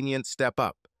convenient step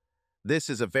up. This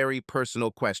is a very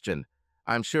personal question.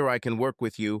 I'm sure I can work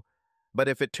with you, but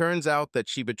if it turns out that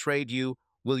she betrayed you,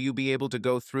 will you be able to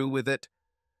go through with it?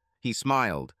 He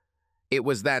smiled. It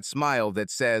was that smile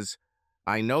that says,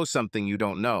 I know something you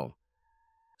don't know.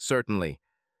 Certainly.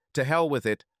 To hell with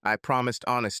it, I promised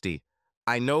honesty.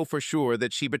 I know for sure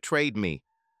that she betrayed me.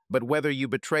 But whether you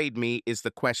betrayed me is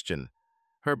the question.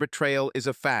 Her betrayal is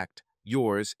a fact.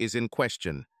 Yours is in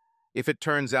question. If it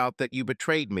turns out that you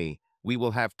betrayed me, we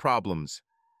will have problems.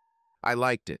 I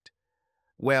liked it.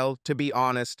 Well, to be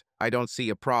honest, I don't see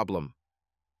a problem.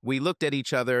 We looked at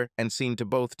each other and seemed to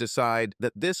both decide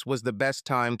that this was the best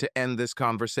time to end this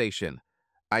conversation.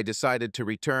 I decided to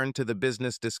return to the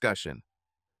business discussion.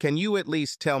 Can you at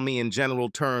least tell me in general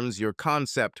terms your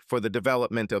concept for the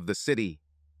development of the city?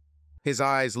 His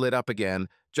eyes lit up again,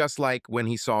 just like when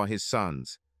he saw his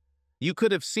son's. You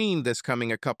could have seen this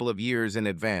coming a couple of years in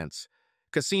advance.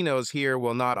 Casinos here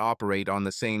will not operate on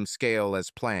the same scale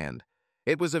as planned.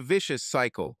 It was a vicious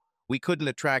cycle. We couldn't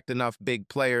attract enough big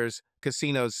players,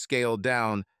 casinos scaled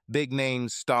down, big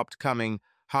names stopped coming,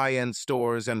 high-end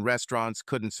stores and restaurants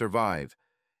couldn't survive.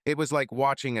 It was like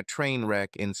watching a train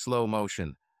wreck in slow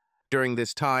motion. During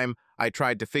this time, I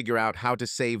tried to figure out how to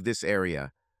save this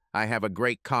area. I have a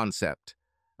great concept.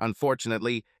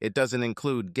 Unfortunately, it doesn't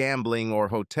include gambling or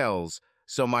hotels,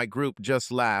 so my group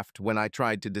just laughed when I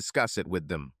tried to discuss it with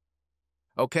them.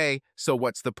 Okay, so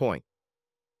what's the point?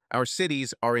 Our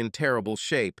cities are in terrible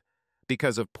shape.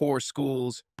 Because of poor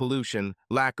schools, pollution,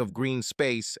 lack of green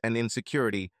space, and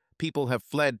insecurity, people have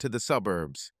fled to the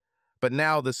suburbs. But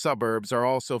now the suburbs are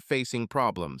also facing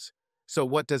problems. So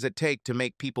what does it take to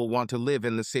make people want to live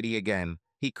in the city again?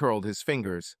 He curled his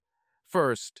fingers.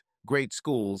 First, great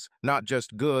schools, not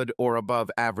just good or above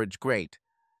average great.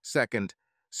 Second,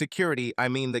 security, I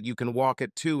mean that you can walk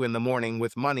at 2 in the morning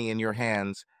with money in your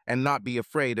hands and not be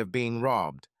afraid of being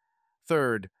robbed.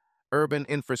 Third, urban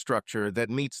infrastructure that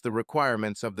meets the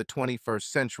requirements of the 21st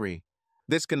century.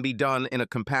 This can be done in a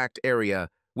compact area,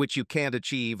 which you can't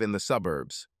achieve in the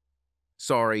suburbs.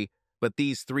 Sorry, but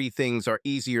these 3 things are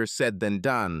easier said than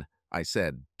done, I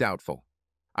said, doubtful.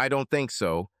 I don't think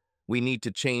so. We need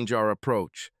to change our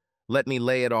approach. Let me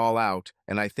lay it all out,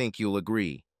 and I think you'll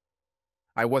agree.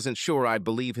 I wasn't sure I'd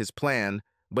believe his plan,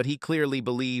 but he clearly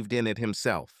believed in it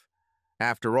himself.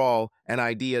 After all, an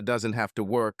idea doesn't have to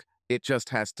work, it just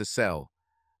has to sell.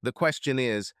 The question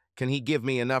is, can he give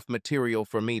me enough material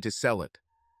for me to sell it?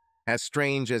 As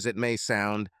strange as it may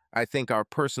sound, I think our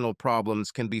personal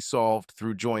problems can be solved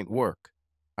through joint work.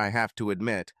 I have to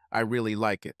admit, I really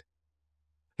like it.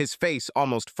 His face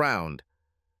almost frowned.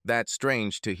 That's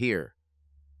strange to hear.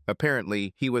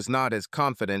 Apparently, he was not as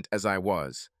confident as I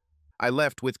was. I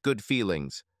left with good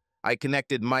feelings. I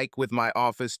connected Mike with my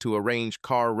office to arrange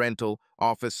car rental,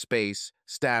 office space,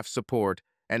 staff support,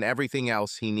 and everything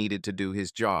else he needed to do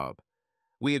his job.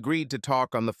 We agreed to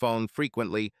talk on the phone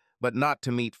frequently, but not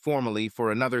to meet formally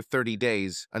for another 30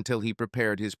 days until he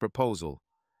prepared his proposal.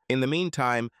 In the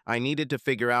meantime, I needed to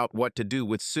figure out what to do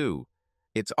with Sue.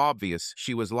 It's obvious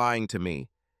she was lying to me.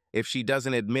 If she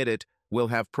doesn't admit it, we'll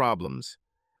have problems.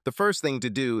 The first thing to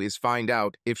do is find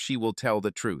out if she will tell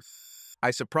the truth.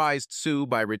 I surprised Sue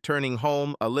by returning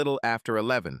home a little after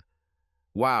 11.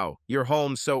 Wow, you're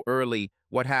home so early.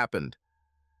 What happened?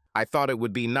 I thought it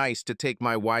would be nice to take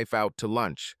my wife out to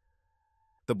lunch.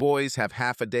 The boys have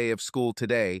half a day of school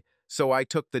today, so I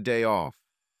took the day off.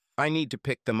 I need to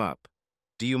pick them up.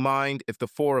 Do you mind if the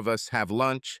 4 of us have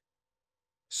lunch?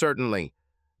 Certainly,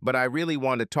 but I really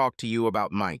want to talk to you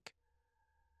about Mike.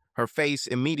 Her face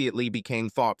immediately became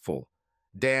thoughtful.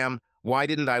 Damn, why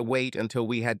didn't I wait until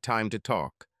we had time to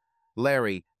talk?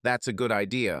 Larry, that's a good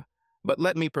idea, but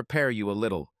let me prepare you a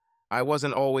little. I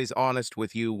wasn't always honest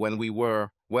with you when we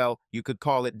were, well, you could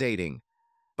call it dating.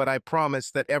 But I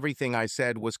promised that everything I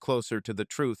said was closer to the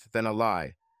truth than a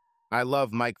lie. I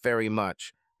love Mike very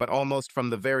much, but almost from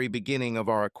the very beginning of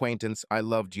our acquaintance, I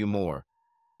loved you more.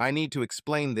 I need to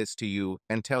explain this to you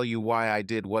and tell you why I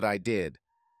did what I did.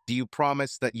 Do you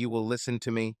promise that you will listen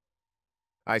to me?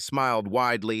 I smiled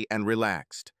widely and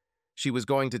relaxed. She was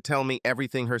going to tell me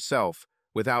everything herself,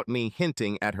 without me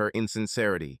hinting at her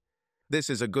insincerity. This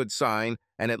is a good sign,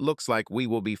 and it looks like we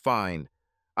will be fine.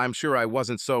 I'm sure I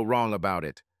wasn't so wrong about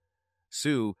it.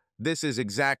 Sue, this is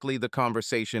exactly the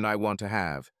conversation I want to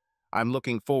have. I'm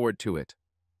looking forward to it.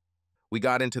 We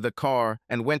got into the car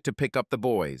and went to pick up the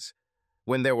boys.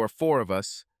 When there were 4 of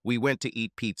us, we went to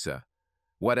eat pizza.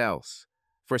 What else?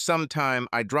 For some time,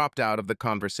 I dropped out of the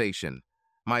conversation.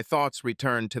 My thoughts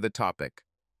returned to the topic.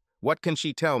 What can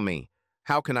she tell me?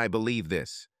 How can I believe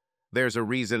this? There's a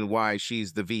reason why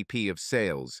she's the VP of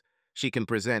sales. She can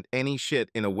present any shit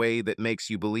in a way that makes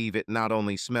you believe it not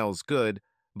only smells good,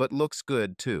 but looks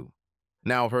good too.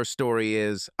 Now her story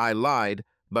is, I lied,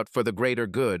 but for the greater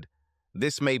good.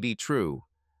 This may be true.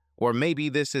 Or maybe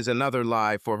this is another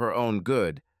lie for her own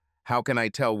good. How can I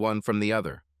tell one from the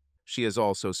other? She is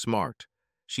also smart.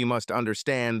 She must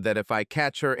understand that if I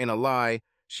catch her in a lie,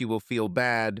 she will feel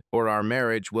bad or our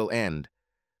marriage will end.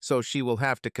 So she will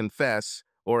have to confess,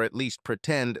 or at least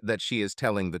pretend that she is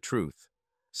telling the truth.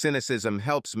 Cynicism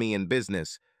helps me in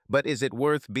business, but is it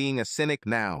worth being a cynic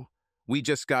now? We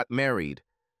just got married.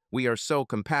 We are so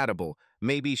compatible.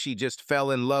 Maybe she just fell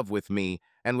in love with me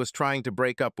and was trying to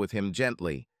break up with him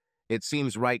gently. It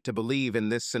seems right to believe in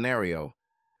this scenario.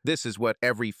 This is what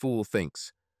every fool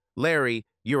thinks. Larry,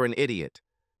 you're an idiot.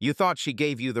 You thought she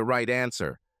gave you the right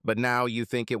answer, but now you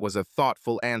think it was a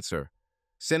thoughtful answer.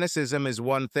 Cynicism is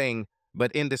one thing,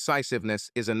 but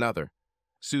indecisiveness is another.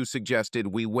 Sue suggested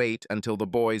we wait until the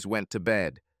boys went to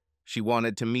bed. She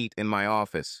wanted to meet in my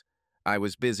office. I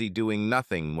was busy doing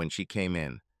nothing when she came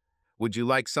in. Would you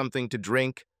like something to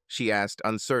drink? She asked,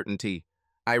 uncertainty.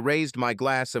 I raised my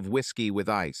glass of whiskey with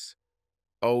ice.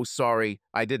 Oh, sorry,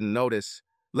 I didn't notice.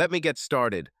 Let me get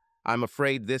started. I'm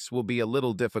afraid this will be a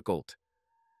little difficult.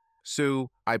 Sue,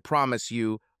 I promise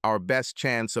you, our best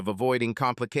chance of avoiding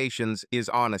complications is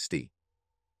honesty.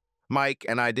 Mike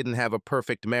and I didn't have a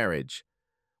perfect marriage.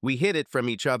 We hid it from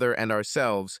each other and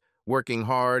ourselves, working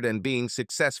hard and being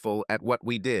successful at what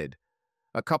we did.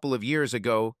 A couple of years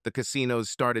ago, the casinos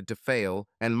started to fail,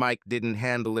 and Mike didn't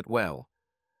handle it well.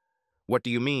 What do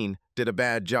you mean, did a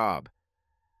bad job?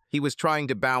 He was trying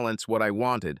to balance what I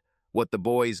wanted, what the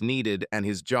boys needed, and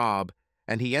his job,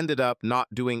 and he ended up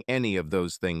not doing any of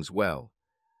those things well.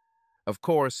 Of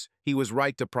course, he was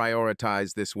right to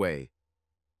prioritize this way.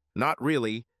 Not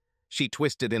really. She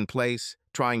twisted in place,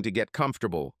 trying to get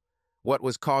comfortable. What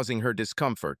was causing her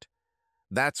discomfort?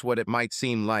 That's what it might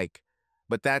seem like,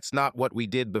 but that's not what we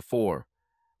did before.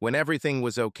 When everything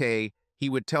was okay, he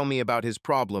would tell me about his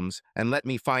problems and let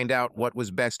me find out what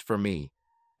was best for me.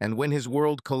 And when his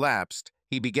world collapsed,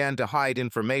 he began to hide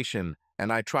information,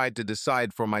 and I tried to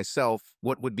decide for myself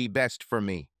what would be best for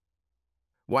me.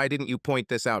 Why didn't you point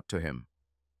this out to him?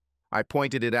 I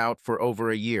pointed it out for over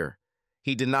a year.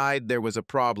 He denied there was a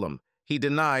problem. He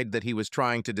denied that he was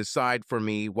trying to decide for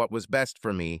me what was best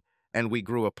for me, and we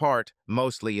grew apart,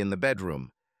 mostly in the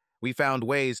bedroom. We found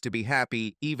ways to be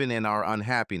happy even in our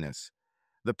unhappiness.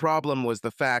 The problem was the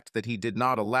fact that he did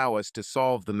not allow us to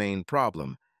solve the main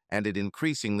problem, and it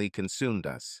increasingly consumed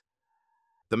us.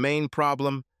 The main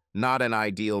problem, not an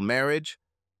ideal marriage.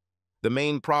 The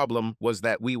main problem was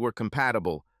that we were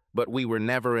compatible, but we were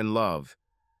never in love.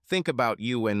 Think about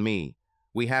you and me.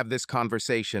 We have this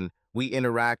conversation, we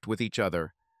interact with each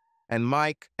other. And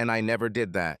Mike and I never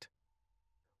did that.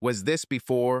 Was this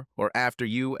before or after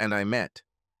you and I met?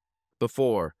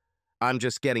 Before. I'm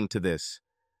just getting to this.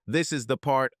 This is the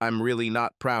part I'm really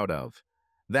not proud of.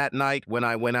 That night when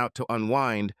I went out to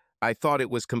unwind, I thought it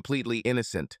was completely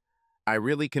innocent. I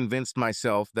really convinced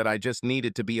myself that I just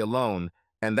needed to be alone,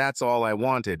 and that's all I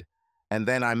wanted. And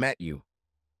then I met you.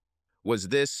 Was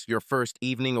this your first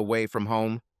evening away from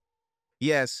home?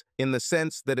 Yes, in the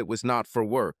sense that it was not for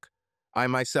work. I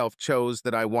myself chose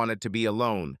that I wanted to be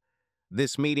alone.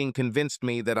 This meeting convinced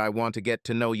me that I want to get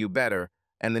to know you better,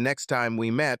 and the next time we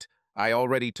met, I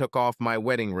already took off my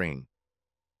wedding ring.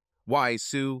 Why,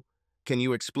 Sue? Can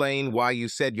you explain why you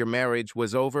said your marriage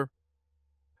was over?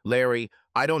 Larry,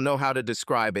 I don't know how to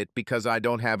describe it because I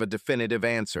don't have a definitive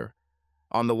answer.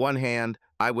 On the one hand,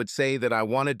 I would say that I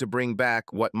wanted to bring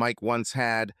back what Mike once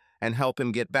had and help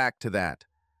him get back to that.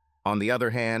 On the other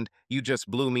hand, you just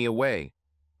blew me away.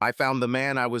 I found the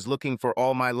man I was looking for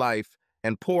all my life,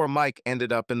 and poor Mike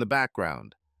ended up in the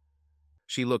background.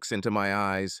 She looks into my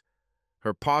eyes.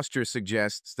 Her posture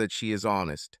suggests that she is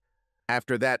honest.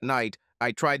 After that night,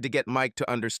 I tried to get Mike to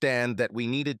understand that we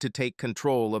needed to take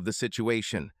control of the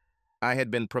situation. I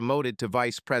had been promoted to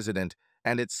vice president,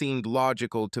 and it seemed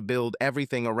logical to build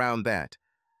everything around that.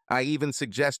 I even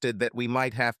suggested that we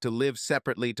might have to live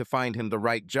separately to find him the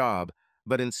right job,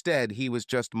 but instead he was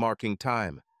just marking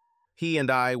time. He and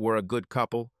I were a good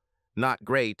couple. Not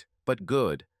great, but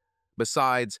good.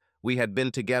 Besides, we had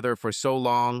been together for so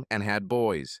long and had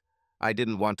boys. I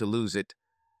didn't want to lose it,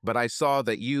 but I saw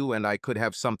that you and I could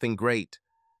have something great.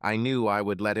 I knew I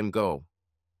would let him go.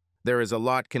 There is a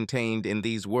lot contained in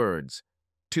these words.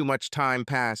 Too much time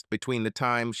passed between the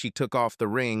time she took off the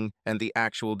ring and the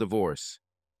actual divorce.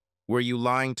 Were you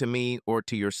lying to me or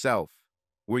to yourself?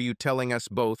 Were you telling us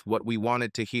both what we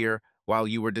wanted to hear while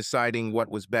you were deciding what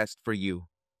was best for you?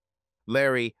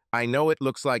 Larry, I know it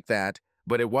looks like that,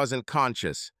 but it wasn't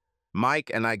conscious. Mike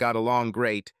and I got along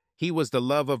great. He was the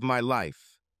love of my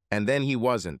life. And then he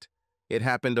wasn't. It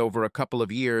happened over a couple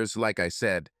of years, like I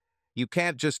said. You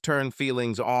can't just turn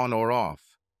feelings on or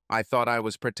off. I thought I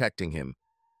was protecting him.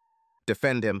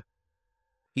 Defend him.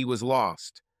 He was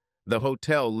lost. The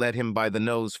hotel led him by the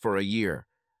nose for a year.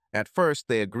 At first,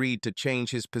 they agreed to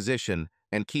change his position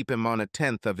and keep him on a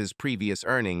tenth of his previous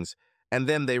earnings, and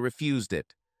then they refused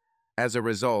it. As a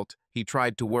result, he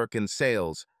tried to work in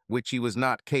sales, which he was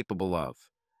not capable of.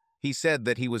 He said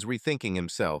that he was rethinking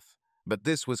himself, but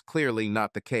this was clearly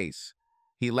not the case.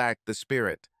 He lacked the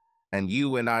spirit, and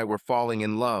you and I were falling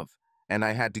in love, and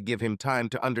I had to give him time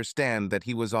to understand that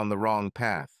he was on the wrong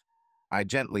path. I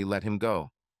gently let him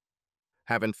go.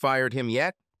 Haven't fired him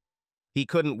yet? He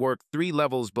couldn't work 3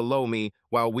 levels below me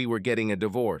while we were getting a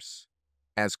divorce.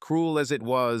 As cruel as it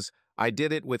was, I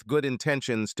did it with good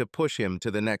intentions to push him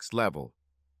to the next level.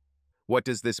 What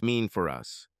does this mean for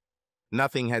us?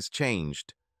 Nothing has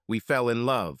changed. We fell in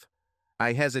love.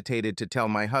 I hesitated to tell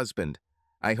my husband.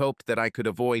 I hoped that I could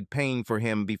avoid pain for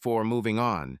him before moving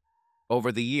on.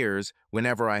 Over the years,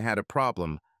 whenever I had a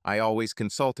problem, I always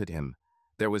consulted him.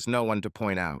 There was no one to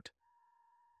point out.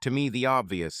 To me, the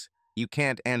obvious, you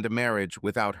can't end a marriage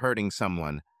without hurting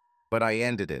someone, but I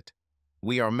ended it.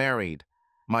 We are married.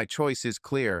 My choice is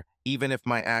clear, even if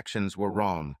my actions were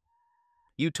wrong.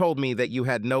 You told me that you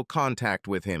had no contact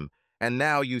with him, and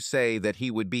now you say that he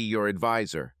would be your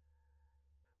advisor.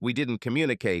 We didn't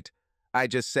communicate. I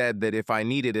just said that if I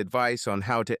needed advice on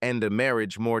how to end a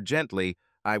marriage more gently,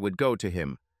 I would go to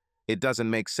him. It doesn't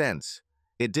make sense.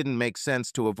 It didn't make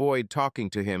sense to avoid talking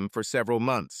to him for several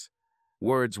months.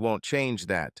 Words won't change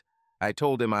that. I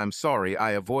told him I'm sorry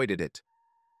I avoided it.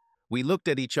 We looked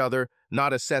at each other,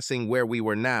 not assessing where we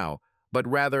were now, but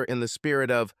rather in the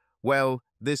spirit of, well,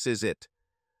 this is it.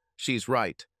 She's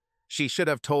right. She should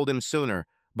have told him sooner,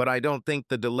 but I don't think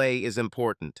the delay is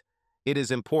important. It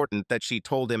is important that she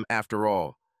told him after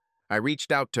all. I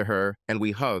reached out to her, and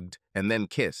we hugged, and then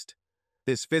kissed.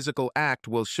 This physical act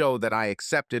will show that I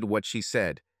accepted what she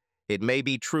said. It may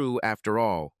be true after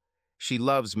all. She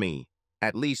loves me,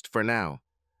 at least for now.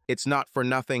 It's not for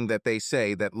nothing that they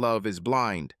say that love is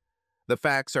blind. The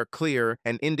facts are clear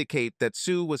and indicate that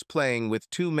Sue was playing with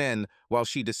 2 men while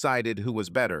she decided who was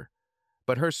better.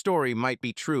 But her story might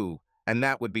be true, and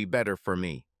that would be better for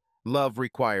me. Love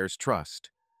requires trust.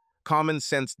 Common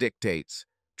sense dictates,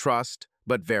 trust,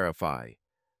 but verify.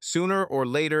 Sooner or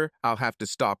later, I'll have to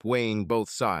stop weighing both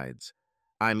sides.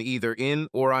 I'm either in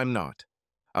or I'm not.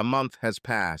 A month has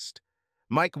passed.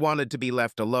 Mike wanted to be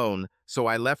left alone, so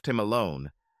I left him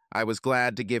alone. I was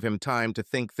glad to give him time to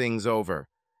think things over.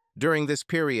 During this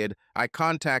period, I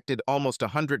contacted almost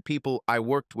 100 people I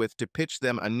worked with to pitch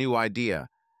them a new idea.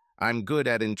 I'm good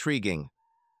at intriguing.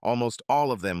 Almost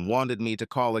all of them wanted me to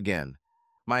call again.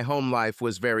 My home life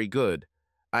was very good.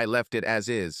 I left it as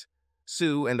is.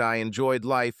 Sue and I enjoyed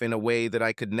life in a way that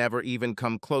I could never even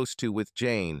come close to with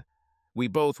Jane. We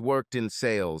both worked in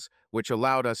sales, which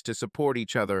allowed us to support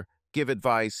each other, give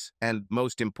advice, and,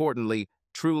 most importantly,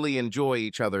 truly enjoy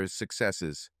each other's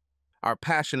successes. Our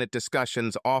passionate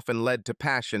discussions often led to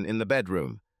passion in the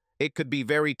bedroom. It could be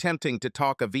very tempting to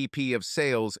talk a VP of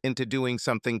sales into doing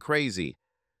something crazy.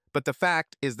 But the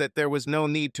fact is that there was no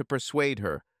need to persuade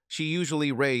her. She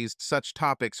usually raised such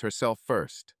topics herself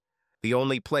first. The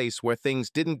only place where things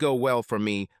didn't go well for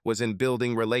me was in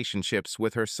building relationships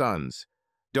with her sons.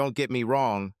 Don't get me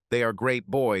wrong, they are great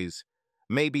boys.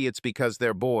 Maybe it's because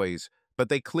they're boys, but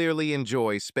they clearly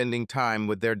enjoy spending time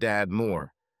with their dad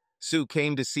more. Sue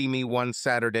came to see me one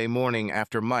Saturday morning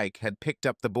after Mike had picked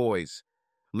up the boys.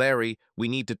 Larry, we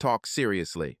need to talk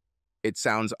seriously. It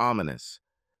sounds ominous.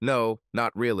 No,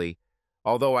 not really.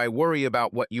 Although I worry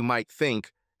about what you might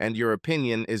think, and your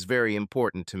opinion is very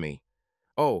important to me.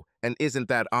 Oh, and isn't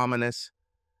that ominous?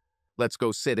 Let's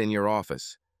go sit in your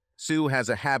office. Sue has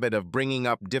a habit of bringing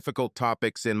up difficult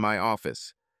topics in my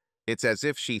office. It's as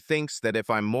if she thinks that if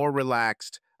I'm more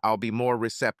relaxed, I'll be more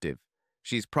receptive.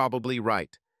 She's probably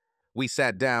right. We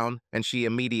sat down, and she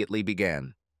immediately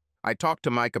began. I talked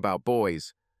to Mike about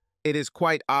boys. It is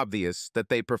quite obvious that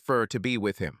they prefer to be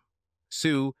with him.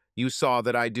 Sue, you saw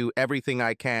that I do everything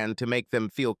I can to make them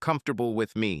feel comfortable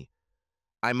with me.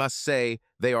 I must say,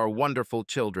 they are wonderful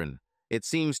children. It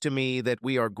seems to me that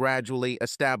we are gradually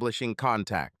establishing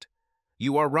contact.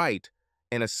 You are right.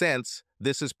 In a sense,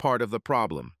 this is part of the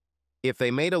problem. If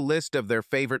they made a list of their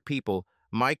favorite people,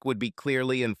 Mike would be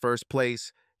clearly in first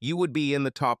place. You would be in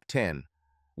the top 10.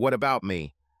 What about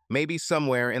me? Maybe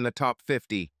somewhere in the top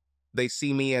 50. They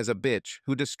see me as a bitch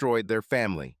who destroyed their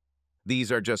family.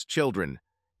 These are just children.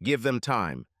 Give them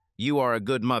time. You are a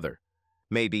good mother.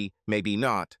 Maybe, maybe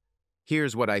not.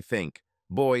 Here's what I think.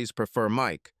 Boys prefer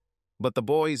Mike. But the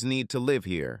boys need to live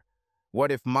here.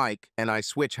 What if Mike and I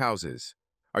switch houses?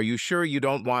 Are you sure you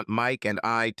don't want Mike and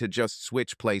I to just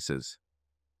switch places?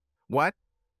 What?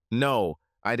 No,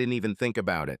 I didn't even think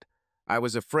about it. I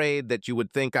was afraid that you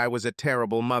would think I was a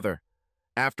terrible mother.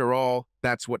 After all,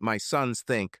 that's what my sons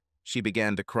think." She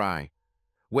began to cry.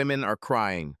 Women are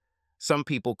crying. Some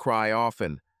people cry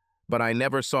often, but I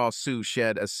never saw Sue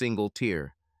shed a single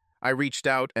tear. I reached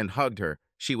out and hugged her.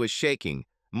 She was shaking,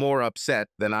 more upset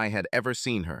than I had ever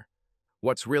seen her.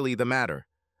 "What's really the matter?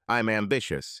 I'm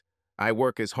ambitious. I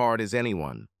work as hard as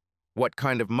anyone. What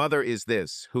kind of mother is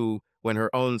this who, when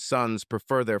her own sons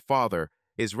prefer their father,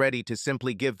 is ready to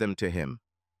simply give them to him?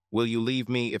 Will you leave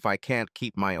me if I can't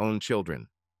keep my own children?"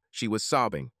 She was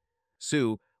sobbing.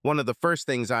 "Sue, one of the first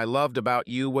things I loved about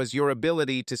you was your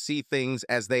ability to see things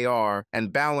as they are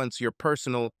and balance your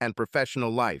personal and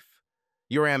professional life.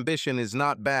 Your ambition is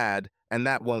not bad, and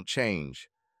that won't change.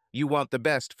 You want the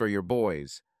best for your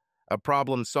boys. A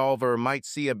problem solver might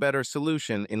see a better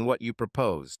solution in what you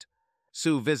proposed."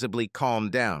 Sue visibly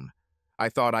calmed down. "I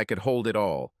thought I could hold it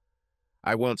all.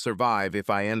 I won't survive if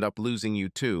I end up losing you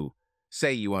too.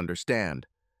 Say you understand."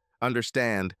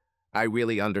 "Understand? I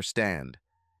really understand.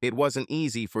 It wasn't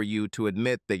easy for you to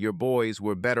admit that your boys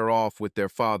were better off with their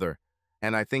father,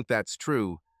 and I think that's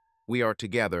true. We are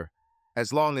together.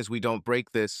 As long as we don't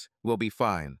break this, we'll be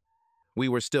fine." We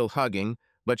were still hugging,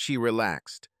 but she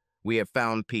relaxed. "We have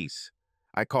found peace."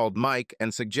 I called Mike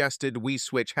and suggested we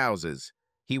switch houses.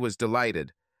 He was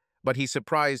delighted, but he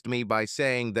surprised me by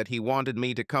saying that he wanted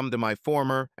me to come to my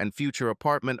former and future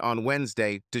apartment on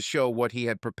Wednesday to show what he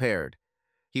had prepared.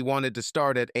 He wanted to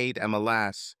start at 8, and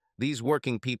alas, these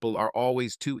working people are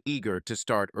always too eager to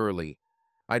start early.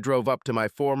 I drove up to my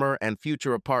former and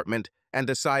future apartment and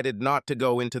decided not to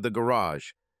go into the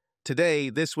garage. Today,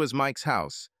 this was Mike's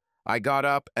house. I got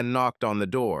up and knocked on the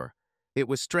door. It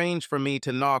was strange for me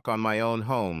to knock on my own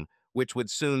home, which would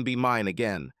soon be mine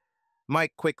again.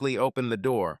 Mike quickly opened the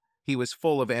door. He was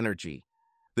full of energy.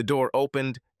 The door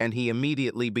opened, and he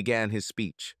immediately began his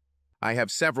speech. "I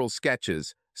have several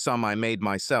sketches, some I made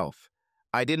myself.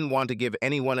 I didn't want to give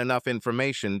anyone enough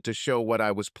information to show what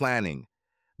I was planning.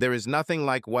 There is nothing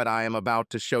like what I am about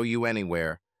to show you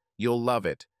anywhere. You'll love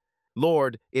it.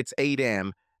 Lord, it's 8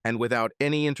 a.m., and without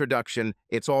any introduction,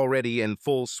 it's already in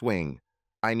full swing."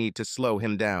 I need to slow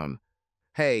him down.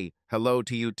 "Hey, hello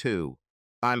to you too.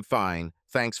 I'm fine,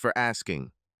 thanks for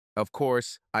asking. Of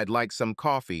course, I'd like some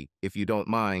coffee, if you don't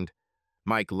mind."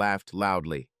 Mike laughed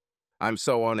loudly. "I'm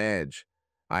so on edge.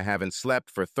 I haven't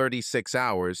slept for 36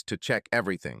 hours to check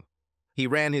everything." He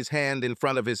ran his hand in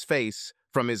front of his face,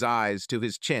 from his eyes to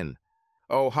his chin.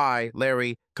 "Oh, hi,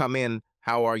 Larry, come in.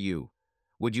 How are you?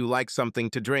 Would you like something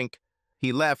to drink?"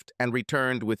 He left and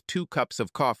returned with 2 cups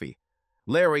of coffee.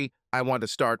 "Larry, I want to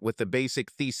start with the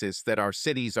basic thesis that our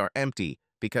cities are empty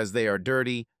because they are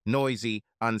dirty, noisy,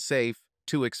 unsafe,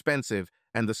 too expensive,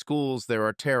 and the schools there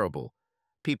are terrible.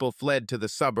 People fled to the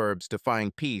suburbs to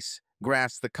find peace,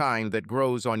 grass the kind that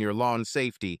grows on your lawn,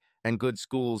 safety, and good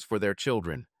schools for their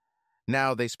children.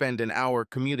 Now they spend an hour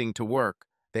commuting to work.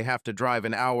 They have to drive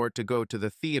an hour to go to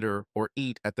the theater or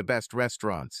eat at the best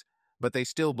restaurants. But they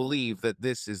still believe that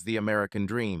this is the American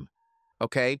dream.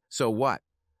 Okay, so what?"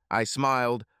 I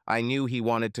smiled. I knew he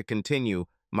wanted to continue.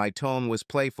 My tone was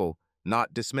playful,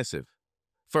 not dismissive.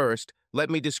 "First, let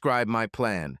me describe my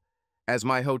plan. As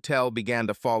my hotel began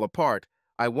to fall apart,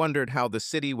 I wondered how the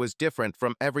city was different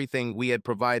from everything we had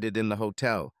provided in the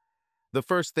hotel. The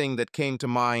first thing that came to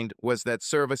mind was that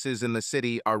services in the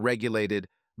city are regulated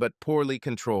but poorly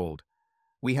controlled.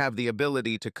 We have the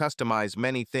ability to customize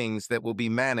many things that will be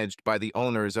managed by the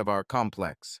owners of our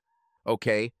complex."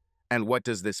 "Okay, and what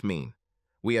does this mean?"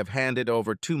 "We have handed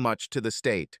over too much to the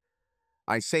state."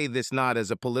 I say this not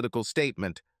as a political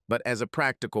statement, but as a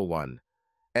practical one.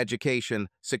 Education,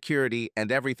 security,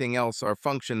 and everything else are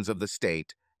functions of the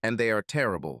state, and they are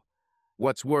terrible.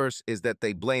 What's worse is that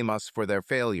they blame us for their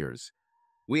failures.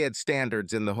 We had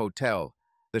standards in the hotel.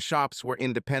 The shops were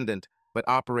independent, but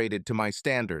operated to my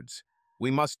standards.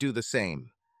 We must do the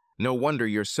same. No wonder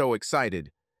you're so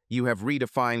excited. You have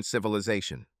redefined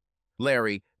civilization.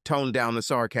 Larry, tone down the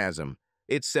sarcasm.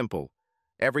 It's simple.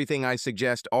 Everything I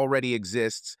suggest already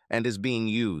exists and is being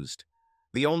used.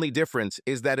 The only difference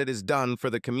is that it is done for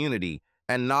the community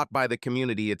and not by the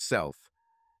community itself.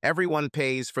 Everyone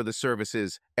pays for the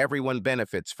services, everyone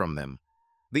benefits from them.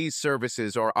 These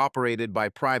services are operated by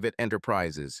private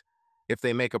enterprises. If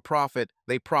they make a profit,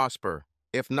 they prosper.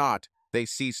 If not, they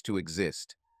cease to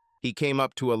exist. He came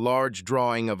up to a large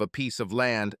drawing of a piece of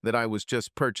land that I was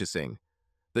just purchasing.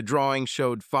 The drawing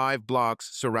showed 5 blocks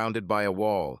surrounded by a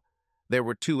wall. There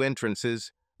were 2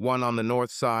 entrances, one on the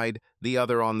north side, the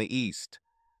other on the east.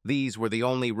 These were the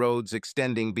only roads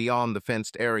extending beyond the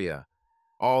fenced area.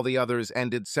 All the others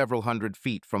ended several hundred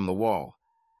feet from the wall.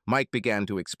 Mike began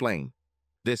to explain.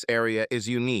 This area is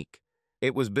unique.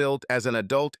 It was built as an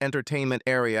adult entertainment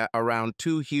area around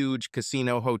two huge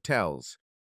casino hotels.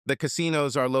 The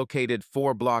casinos are located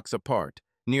 4 blocks apart,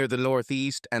 near the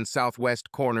northeast and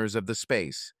southwest corners of the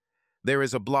space. There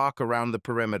is a block around the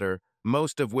perimeter,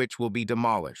 most of which will be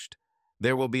demolished.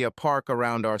 There will be a park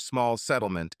around our small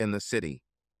settlement in the city.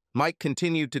 Mike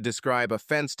continued to describe a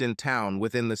fenced-in town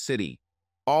within the city.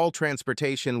 All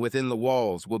transportation within the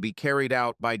walls will be carried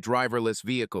out by driverless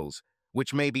vehicles,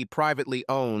 which may be privately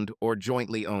owned or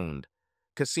jointly owned.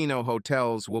 Casino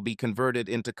hotels will be converted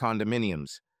into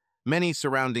condominiums. Many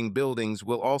surrounding buildings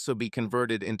will also be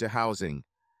converted into housing.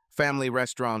 Family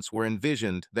restaurants were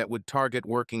envisioned that would target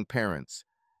working parents.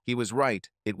 He was right,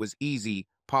 it was easy,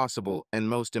 possible, and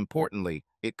most importantly,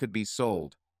 it could be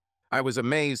sold. I was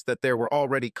amazed that there were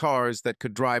already cars that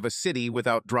could drive a city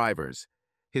without drivers.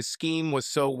 His scheme was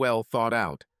so well thought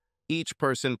out. Each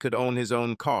person could own his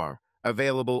own car,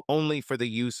 available only for the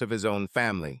use of his own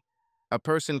family. A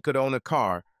person could own a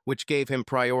car, which gave him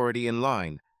priority in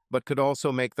line, but could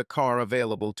also make the car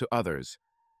available to others.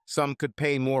 Some could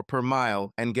pay more per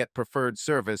mile and get preferred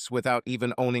service without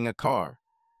even owning a car.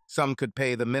 Some could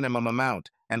pay the minimum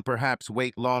amount and perhaps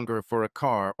wait longer for a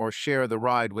car or share the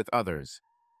ride with others.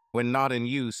 When not in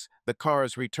use, the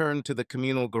cars returned to the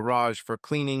communal garage for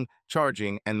cleaning,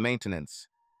 charging, and maintenance.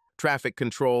 Traffic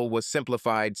control was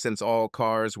simplified since all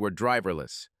cars were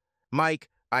driverless. Mike,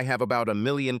 I have about 1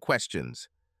 million questions.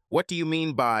 What do you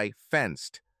mean by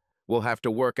fenced? We'll have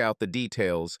to work out the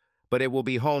details, but it will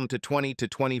be home to 20 to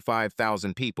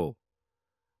 25,000 people.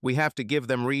 We have to give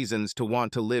them reasons to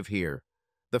want to live here.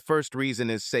 The first reason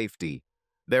is safety.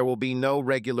 There will be no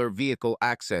regular vehicle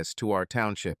access to our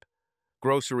township.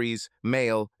 Groceries,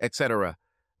 mail, etc.,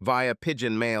 via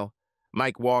pigeon mail.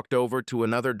 Mike walked over to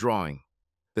another drawing.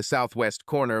 The southwest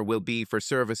corner will be for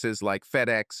services like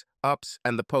FedEx, UPS,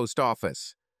 and the post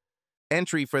office.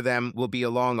 Entry for them will be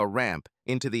along a ramp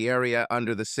into the area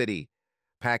under the city.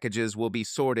 Packages will be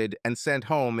sorted and sent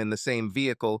home in the same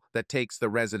vehicle that takes the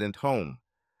resident home.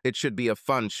 It should be a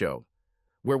fun show.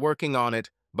 We're working on it,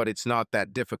 but it's not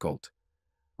that difficult.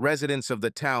 Residents of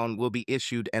the town will be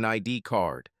issued an ID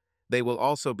card. They will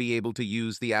also be able to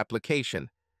use the application.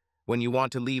 When you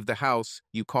want to leave the house,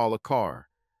 you call a car.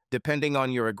 Depending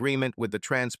on your agreement with the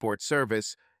transport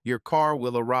service, your car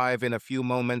will arrive in a few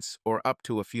moments or up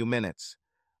to a few minutes.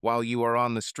 While you are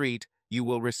on the street, you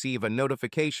will receive a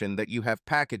notification that you have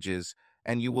packages,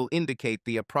 and you will indicate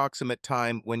the approximate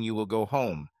time when you will go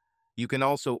home. You can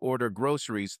also order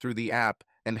groceries through the app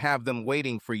and have them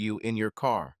waiting for you in your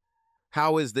car.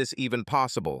 How is this even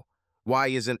possible? Why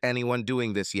isn't anyone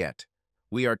doing this yet?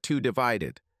 We are too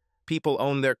divided. People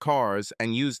own their cars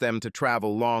and use them to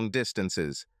travel long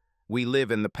distances. We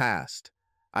live in the past.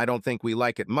 I don't think we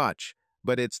like it much,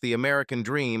 but it's the American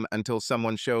dream until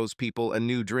someone shows people a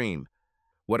new dream.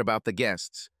 What about the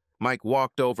guests? Mike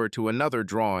walked over to another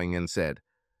drawing and said,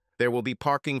 there will be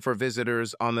parking for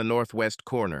visitors on the northwest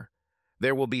corner.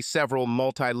 There will be several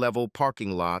multi-level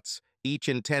parking lots, each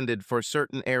intended for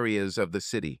certain areas of the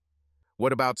city.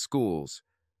 What about schools?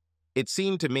 It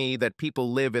seemed to me that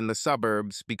people live in the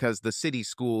suburbs because the city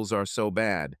schools are so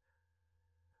bad.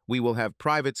 We will have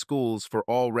private schools for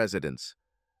all residents.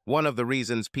 One of the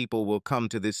reasons people will come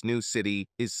to this new city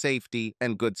is safety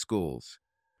and good schools.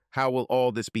 How will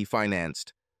all this be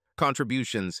financed?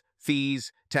 Contributions,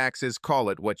 fees, taxes, call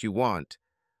it what you want.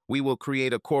 We will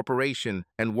create a corporation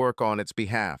and work on its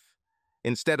behalf.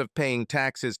 Instead of paying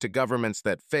taxes to governments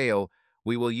that fail,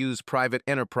 we will use private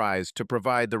enterprise to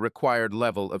provide the required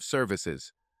level of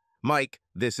services. Mike,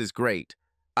 this is great.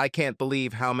 I can't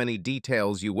believe how many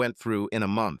details you went through in a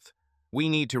month. We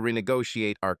need to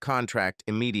renegotiate our contract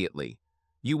immediately.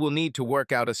 You will need to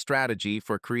work out a strategy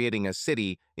for creating a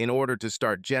city in order to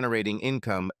start generating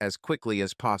income as quickly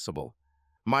as possible.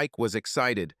 Mike was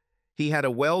excited. He had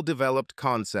a well-developed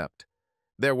concept.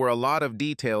 There were a lot of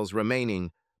details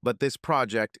remaining, but this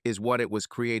project is what it was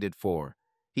created for.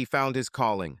 He found his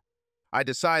calling. I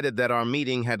decided that our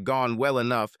meeting had gone well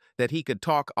enough that he could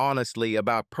talk honestly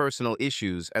about personal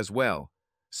issues as well.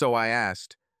 So I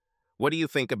asked, what do you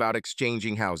think about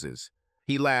exchanging houses?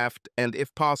 He laughed and,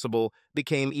 if possible,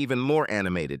 became even more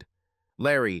animated.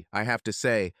 Larry, I have to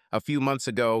say, a few months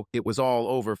ago, it was all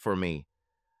over for me.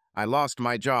 I lost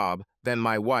my job, then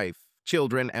my wife,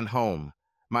 children, and home.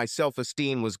 My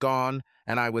self-esteem was gone,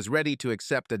 and I was ready to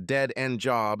accept a dead-end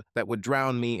job that would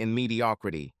drown me in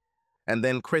mediocrity. And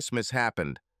then Christmas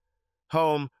happened.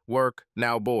 Home, work,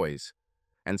 now boys.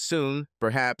 And soon,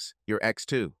 perhaps, your ex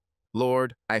too.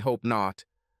 Lord, I hope not.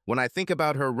 When I think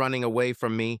about her running away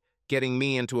from me, getting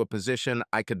me into a position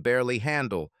I could barely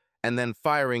handle, and then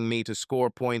firing me to score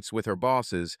points with her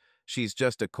bosses. She's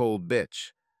just a cold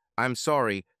bitch. I'm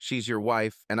sorry, she's your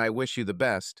wife, and I wish you the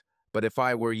best, but if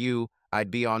I were you,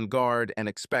 I'd be on guard and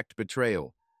expect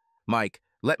betrayal. Mike,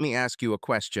 let me ask you a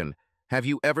question. Have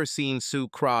you ever seen Sue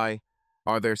cry?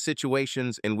 Are there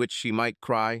situations in which she might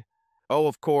cry? Oh,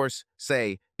 of course,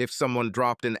 say, if someone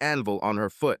dropped an anvil on her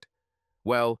foot.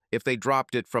 Well, if they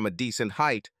dropped it from a decent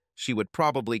height, she would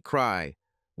probably cry.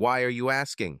 Why are you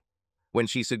asking? When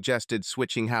she suggested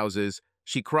switching houses,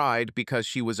 she cried because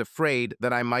she was afraid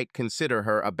that I might consider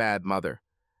her a bad mother.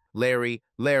 Larry,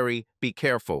 be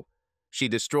careful. She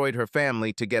destroyed her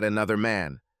family to get another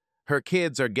man. Her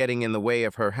kids are getting in the way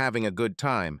of her having a good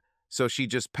time, so she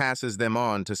just passes them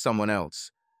on to someone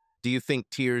else. Do you think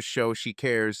tears show she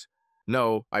cares?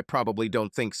 No, I probably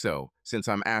don't think so, since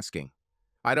I'm asking.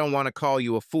 I don't want to call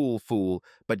you a fool,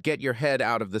 but get your head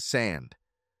out of the sand.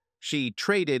 She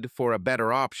traded for a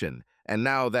better option, and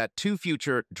now that 2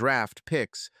 future draft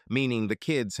picks, meaning the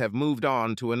kids have moved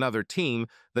on to another team,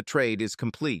 the trade is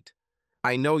complete.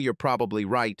 I know you're probably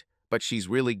right, but she's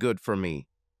really good for me.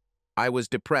 I was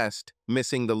depressed,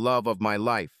 missing the love of my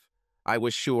life. I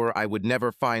was sure I would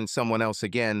never find someone else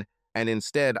again, and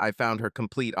instead I found her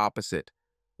complete opposite.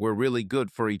 We're really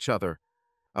good for each other.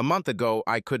 A month ago,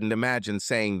 I couldn't imagine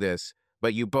saying this,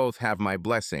 but you both have my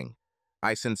blessing.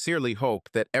 I sincerely hope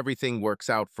that everything works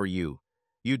out for you.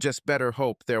 You just better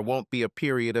hope there won't be a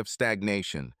period of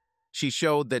stagnation. She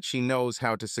showed that she knows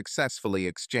how to successfully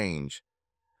exchange.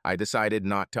 I decided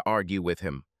not to argue with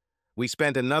him. We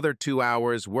spent another 2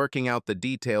 hours working out the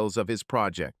details of his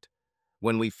project.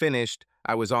 When we finished,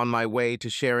 I was on my way to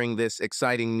sharing this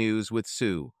exciting news with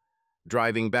Sue.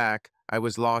 Driving back, I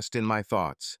was lost in my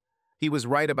thoughts. He was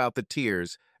right about the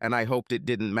tears, and I hoped it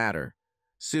didn't matter.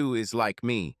 Sue is like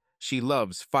me. She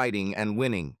loves fighting and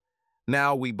winning.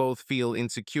 Now we both feel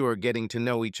insecure getting to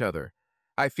know each other.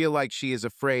 I feel like she is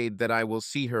afraid that I will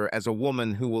see her as a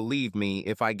woman who will leave me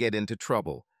if I get into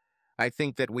trouble. I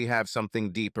think that we have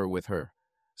something deeper with her.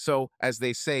 So, as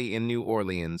they say in New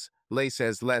Orleans, lay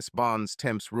says less bonds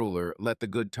tempts ruler, let the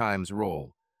good times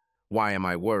roll. Why am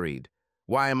I worried?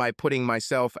 Why am I putting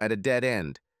myself at a dead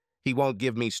end? He won't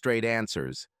give me straight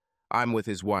answers. I'm with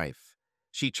his wife.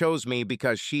 She chose me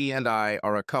because she and I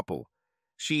are a couple.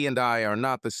 She and I are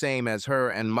not the same as her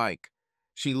and Mike.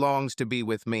 She longs to be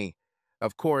with me.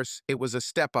 Of course, it was a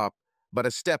step up, but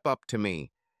a step up to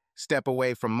me. Step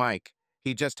away from Mike.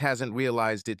 He just hasn't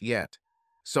realized it yet.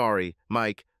 Sorry,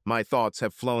 Mike, my thoughts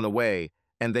have flown away,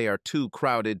 and they are too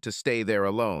crowded to stay there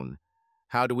alone.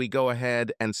 How do we go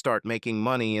ahead and start making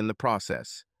money in the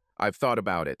process? I've thought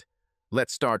about it.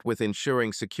 Let's start with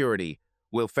ensuring security.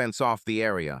 We'll fence off the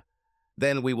area.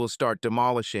 Then we will start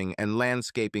demolishing and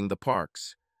landscaping the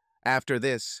parks. After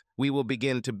this, we will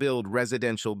begin to build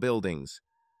residential buildings.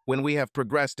 When we have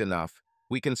progressed enough,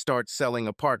 we can start selling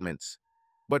apartments.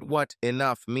 But what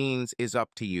enough means is up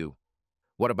to you.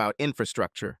 What about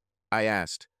infrastructure? I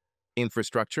asked.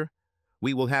 Infrastructure?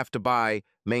 We will have to buy,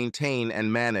 maintain,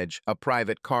 and manage a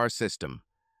private car system.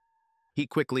 He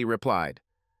quickly replied,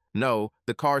 no,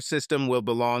 the car system will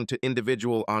belong to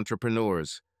individual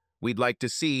entrepreneurs. We'd like to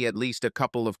see at least a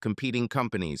couple of competing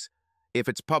companies. If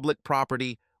it's public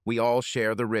property, we all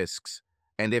share the risks.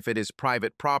 And if it is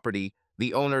private property,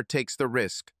 the owner takes the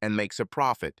risk and makes a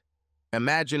profit.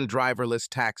 Imagine driverless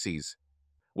taxis.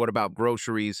 What about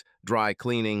groceries, dry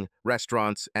cleaning,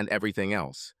 restaurants, and everything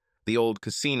else? The old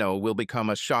casino will become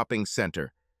a shopping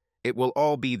center. It will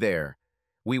all be there.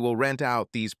 We will rent out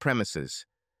these premises.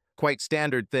 Quite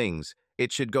standard things.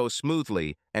 It should go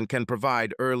smoothly and can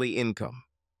provide early income.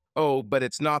 Oh, but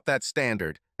it's not that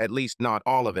standard, at least not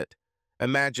all of it.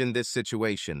 Imagine this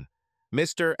situation.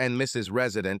 Mr. and Mrs.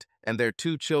 Resident and their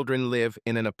 2 children live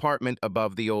in an apartment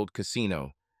above the old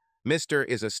casino. Mr.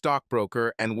 is a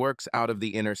stockbroker and works out of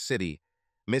the inner city.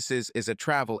 Mrs. is a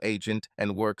travel agent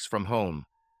and works from home.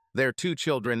 Their 2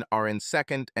 children are in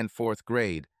 2nd and 4th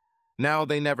grade. Now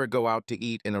they never go out to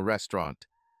eat in a restaurant.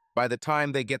 By the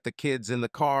time they get the kids in the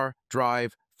car,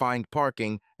 drive, find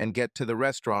parking, and get to the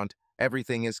restaurant,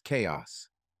 everything is chaos.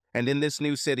 And in this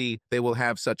new city, they will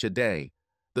have such a day.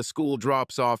 The school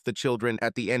drops off the children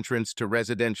at the entrance to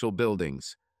residential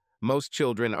buildings. Most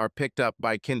children are picked up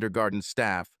by kindergarten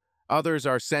staff. Others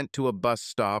are sent to a bus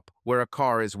stop where a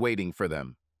car is waiting for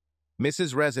them.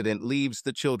 Mrs. Resident leaves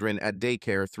the children at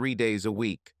daycare 3 days a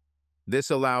week.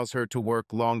 This allows her to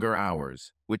work longer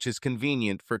hours, which is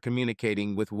convenient for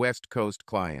communicating with West Coast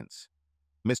clients.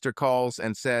 Mr. calls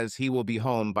and says he will be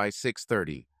home by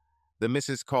 6:30. The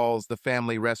Mrs. calls the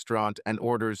family restaurant and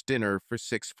orders dinner for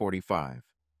 6:45.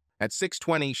 At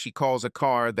 6:20, she calls a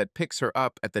car that picks her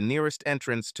up at the nearest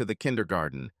entrance to the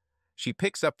kindergarten. She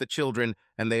picks up the children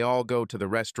and they all go to the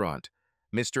restaurant.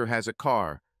 Mr. has a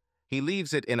car. He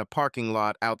leaves it in a parking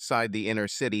lot outside the inner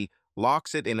city,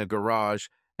 locks it in a garage,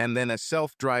 and then a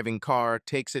self-driving car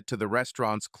takes it to the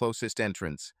restaurant's closest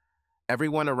entrance.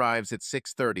 Everyone arrives at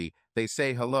 6:30. They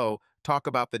say hello, talk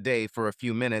about the day for a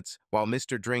few minutes, while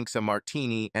Mr. drinks a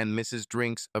martini and Mrs.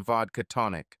 drinks a vodka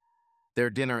tonic. Their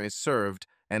dinner is served,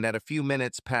 and at a few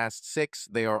minutes past 6,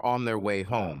 they are on their way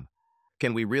home.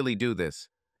 Can we really do this?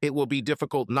 It will be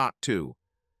difficult not to.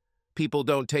 People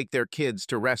don't take their kids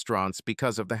to restaurants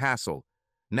because of the hassle.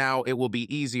 Now it will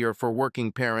be easier for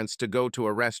working parents to go to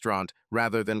a restaurant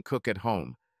rather than cook at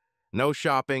home. No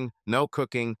shopping, no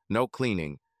cooking, no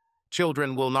cleaning.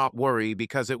 Children will not worry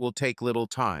because it will take little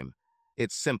time.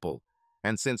 It's simple.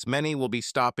 And since many will be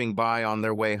stopping by on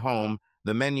their way home,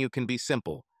 the menu can be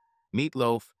simple.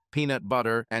 Meatloaf, peanut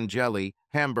butter and jelly,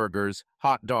 hamburgers,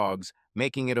 hot dogs,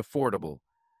 making it affordable.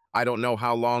 I don't know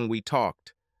how long we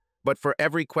talked, but for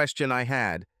every question I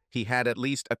had, he had at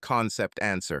least a concept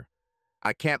answer.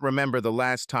 I can't remember the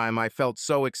last time I felt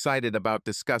so excited about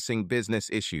discussing business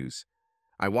issues.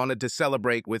 I wanted to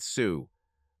celebrate with Sue.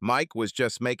 Mike was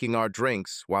just making our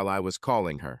drinks while I was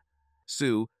calling her.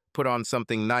 Sue, put on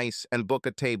something nice and book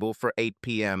a table for 8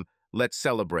 p.m. Let's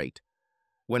celebrate.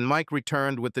 When Mike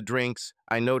returned with the drinks,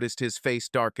 I noticed his face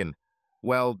darken.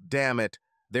 Well, damn it,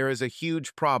 there is a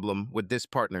huge problem with this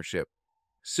partnership.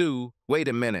 Sue, wait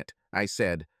a minute, I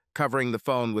said, covering the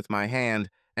phone with my hand,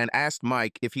 and asked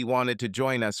Mike if he wanted to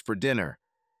join us for dinner.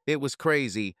 It was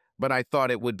crazy, but I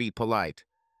thought it would be polite.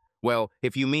 Well,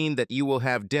 if you mean that you will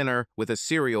have dinner with a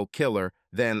serial killer,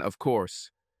 then of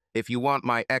course. If you want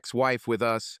my ex-wife with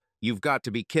us, you've got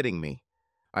to be kidding me.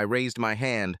 I raised my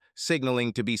hand,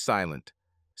 signaling to be silent.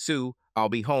 Sue, I'll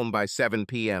be home by 7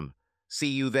 p.m. See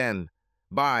you then.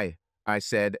 Bye, I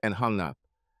said and hung up.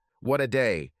 What a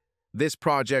day. This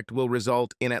project will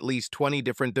result in at least 20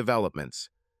 different developments.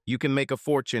 You can make a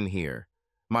fortune here.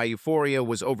 My euphoria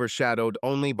was overshadowed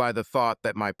only by the thought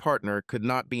that my partner could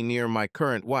not be near my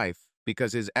current wife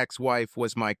because his ex-wife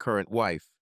was my current wife.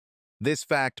 This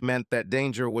fact meant that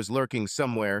danger was lurking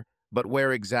somewhere, but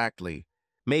where exactly?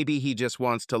 Maybe he just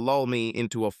wants to lull me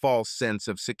into a false sense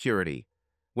of security.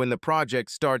 When the project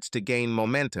starts to gain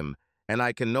momentum, and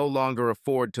I can no longer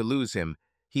afford to lose him,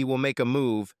 he will make a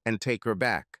move and take her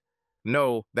back.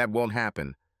 No, that won't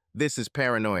happen. This is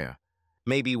paranoia.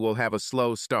 Maybe we'll have a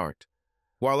slow start.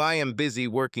 While I am busy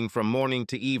working from morning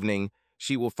to evening,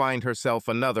 she will find herself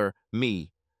another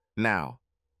me. Now.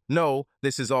 No,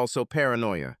 this is also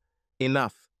paranoia.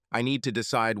 Enough. I need to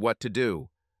decide what to do.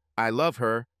 I love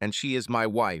her, and she is my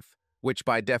wife, which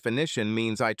by definition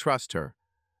means I trust her.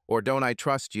 Or don't I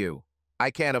trust you? I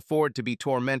can't afford to be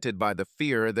tormented by the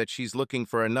fear that she's looking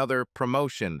for another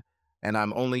promotion, and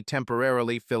I'm only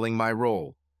temporarily filling my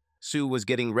role. Sue was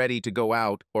getting ready to go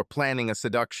out or planning a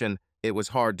seduction. It was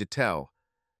hard to tell.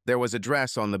 There was a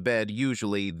dress on the bed.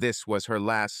 Usually this was her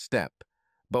last step.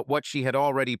 But what she had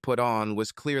already put on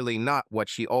was clearly not what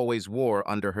she always wore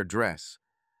under her dress.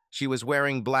 She was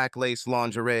wearing black lace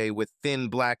lingerie with thin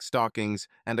black stockings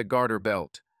and a garter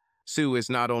belt. Sue is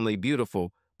not only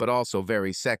beautiful, but also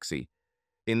very sexy.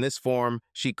 In this form,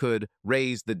 she could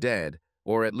raise the dead,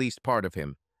 or at least part of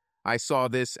him. I saw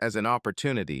this as an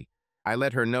opportunity. I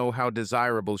let her know how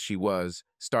desirable she was,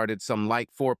 started some light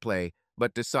foreplay,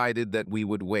 but decided that we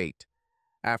would wait.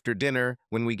 After dinner,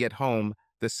 when we get home,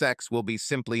 the sex will be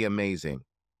simply amazing.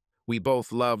 We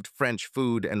both loved French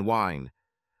food and wine.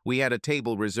 We had a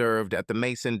table reserved at the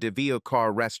Maison de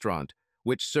Villacard restaurant,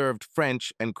 which served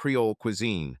French and Creole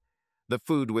cuisine. The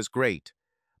food was great,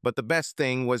 but the best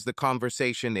thing was the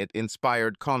conversation. It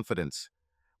inspired confidence.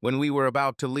 When we were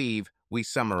about to leave, we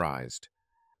summarized.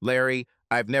 Larry,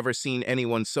 I've never seen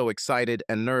anyone so excited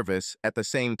and nervous at the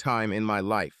same time in my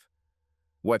life.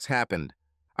 What's happened?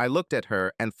 I looked at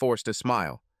her and forced a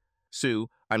smile. Sue,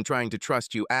 I'm trying to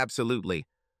trust you absolutely,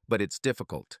 but it's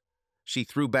difficult. She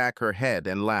threw back her head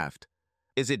and laughed.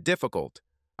 Is it difficult?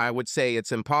 I would say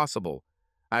it's impossible.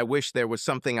 I wish there was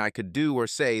something I could do or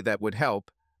say that would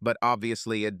help, but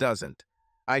obviously it doesn't.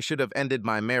 I should have ended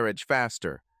my marriage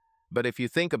faster. But if you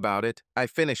think about it, I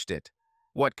finished it.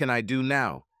 What can I do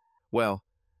now? Well,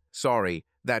 sorry,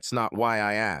 that's not why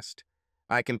I asked.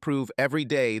 I can prove every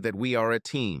day that we are a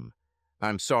team.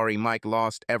 I'm sorry Mike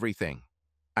lost everything.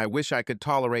 I wish I could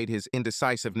tolerate his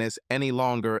indecisiveness any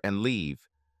longer and leave.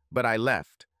 But I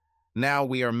left. Now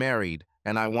we are married,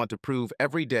 and I want to prove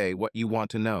every day what you want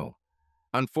to know.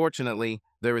 Unfortunately,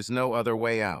 there is no other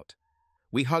way out.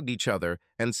 We hugged each other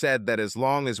and said that as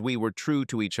long as we were true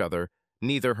to each other,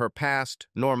 neither her past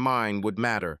nor mine would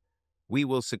matter. We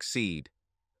will succeed.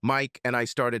 Mike and I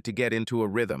started to get into a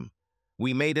rhythm.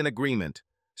 We made an agreement.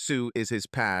 Sue is his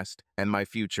past and my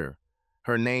future.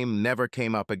 Her name never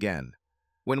came up again.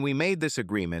 When we made this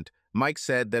agreement, Mike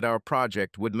said that our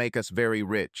project would make us very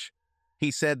rich.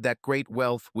 He said that great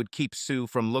wealth would keep Sue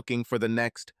from looking for the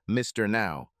next Mr.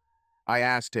 Now. I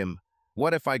asked him,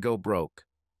 what if I go broke?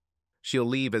 She'll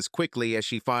leave as quickly as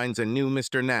she finds a new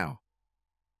Mr. Now.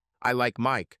 I like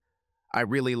Mike. I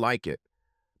really like it.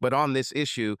 But on this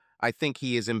issue, I think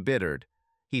he is embittered.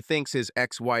 He thinks his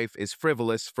ex-wife is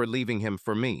frivolous for leaving him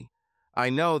for me. I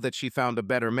know that she found a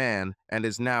better man and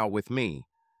is now with me.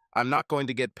 I'm not going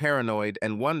to get paranoid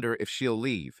and wonder if she'll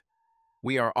leave.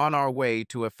 We are on our way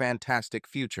to a fantastic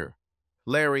future.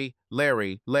 Larry,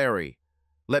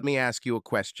 let me ask you a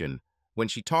question. When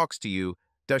she talks to you,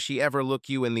 does she ever look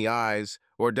you in the eyes,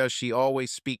 or does she always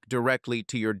speak directly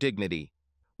to your dignity?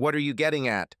 What are you getting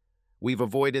at? We've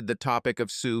avoided the topic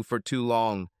of Sue for too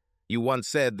long. You once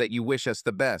said that you wish us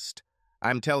the best.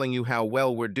 I'm telling you how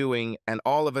well we're doing, and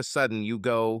all of a sudden you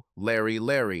go,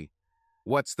 Larry.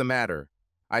 What's the matter?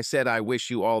 I said I wish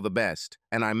you all the best,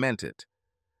 and I meant it.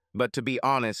 But to be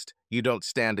honest, you don't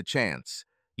stand a chance.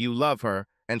 You love her,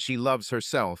 and she loves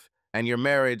herself, and your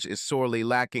marriage is sorely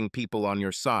lacking people on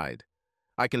your side.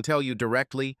 I can tell you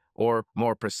directly, or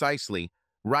more precisely,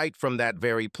 right from that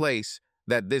very place,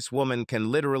 that this woman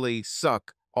can literally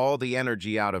suck all the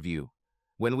energy out of you.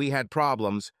 When we had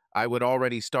problems, I would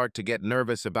already start to get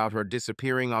nervous about her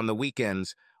disappearing on the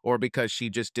weekends, or because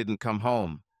she just didn't come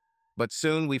home. But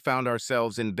soon we found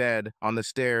ourselves in bed, on the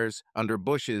stairs, under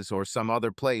bushes, or some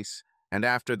other place, and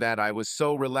after that I was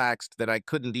so relaxed that I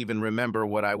couldn't even remember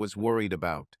what I was worried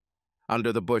about.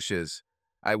 Under the bushes.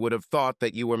 I would have thought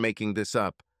that you were making this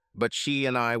up, but she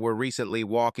and I were recently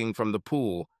walking from the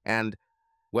pool, and,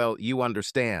 well, you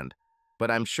understand. But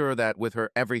I'm sure that with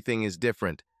her everything is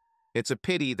different. It's a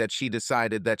pity that she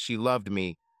decided that she loved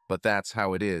me, but that's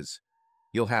how it is.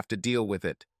 You'll have to deal with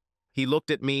it. He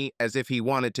looked at me as if he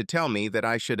wanted to tell me that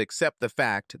I should accept the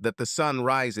fact that the sun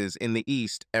rises in the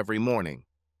east every morning.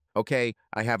 Okay,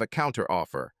 I have a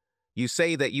counter-offer. You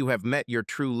say that you have met your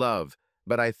true love,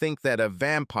 but I think that a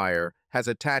vampire has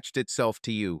attached itself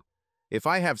to you. If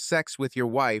I have sex with your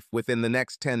wife within the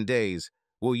next 10 days,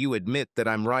 will you admit that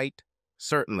I'm right?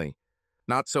 Certainly.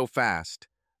 Not so fast.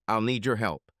 I'll need your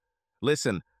help.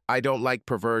 Listen, I don't like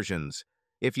perversions.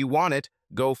 If you want it,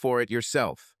 go for it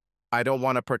yourself. I don't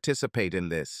want to participate in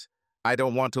this. I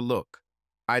don't want to look.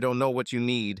 I don't know what you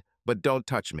need, but don't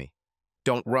touch me.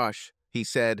 Don't rush, he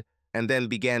said, and then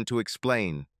began to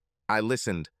explain. I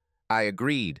listened. I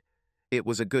agreed. It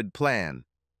was a good plan.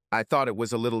 I thought it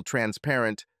was a little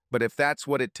transparent, but if that's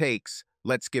what it takes,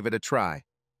 let's give it a try.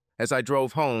 As I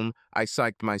drove home, I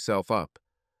psyched myself up.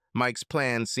 Mike's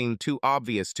plan seemed too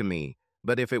obvious to me,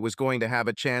 but if it was going to have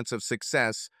a chance of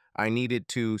success, I needed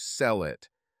to sell it.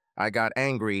 I got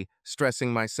angry,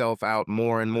 stressing myself out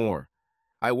more and more.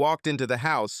 I walked into the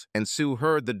house, and Sue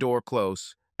heard the door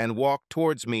close and walked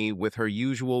towards me with her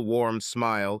usual warm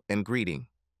smile and greeting.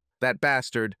 That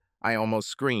bastard, I almost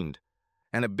screamed.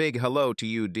 And a big hello to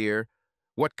you, dear.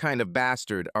 What kind of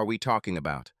bastard are we talking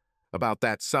about? About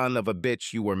that son of a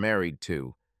bitch you were married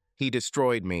to. He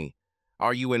destroyed me.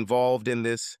 Are you involved in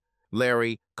this?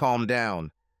 Larry, calm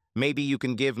down. Maybe you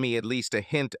can give me at least a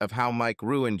hint of how Mike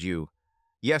ruined you.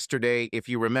 Yesterday, if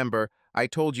you remember, I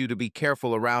told you to be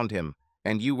careful around him,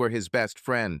 and you were his best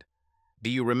friend. Do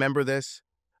you remember this?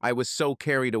 I was so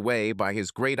carried away by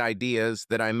his great ideas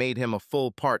that I made him a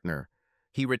full partner.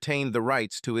 He retained the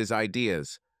rights to his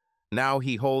ideas. Now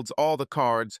he holds all the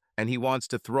cards, and he wants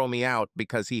to throw me out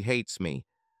because he hates me.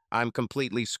 I'm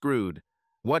completely screwed.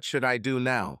 What should I do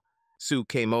now? Sue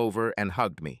came over and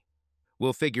hugged me.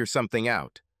 We'll figure something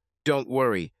out. Don't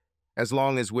worry. As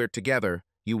long as we're together,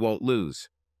 you won't lose.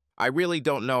 I really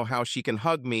don't know how she can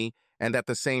hug me and at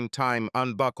the same time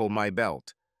unbuckle my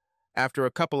belt. After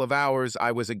a couple of hours,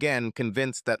 I was again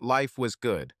convinced that life was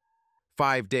good.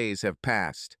 5 days have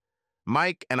passed.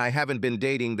 Mike and I haven't been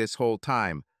dating this whole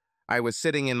time. I was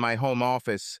sitting in my home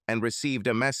office and received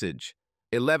a message.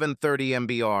 11:30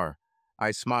 MBR.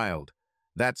 I smiled.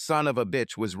 That son of a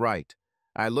bitch was right.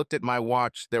 I looked at my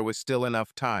watch. There was still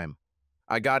enough time.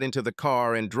 I got into the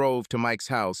car and drove to Mike's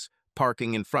house,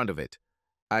 parking in front of it.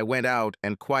 I went out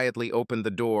and quietly opened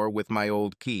the door with my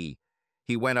old key.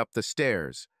 He went up the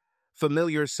stairs.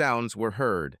 Familiar sounds were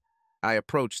heard. I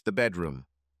approached the bedroom.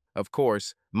 Of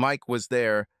course, Mike was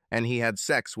there, and he had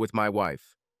sex with my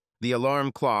wife. The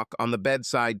alarm clock on the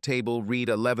bedside table read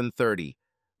 11:30.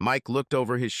 Mike looked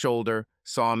over his shoulder,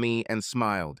 saw me, and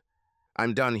smiled.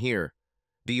 I'm done here.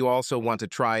 Do you also want to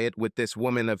try it with this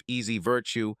woman of easy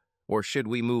virtue, or should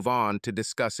we move on to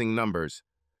discussing numbers?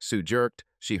 Sue jerked.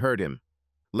 She heard him.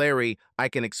 Larry, I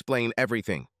can explain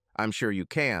everything. I'm sure you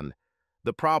can.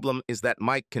 The problem is that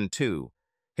Mike can too.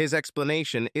 His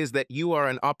explanation is that you are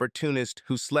an opportunist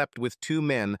who slept with two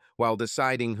men while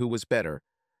deciding who was better.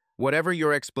 Whatever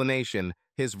your explanation,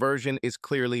 his version is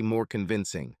clearly more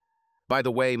convincing. By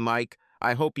the way, Mike,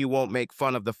 I hope you won't make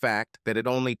fun of the fact that it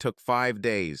only took 5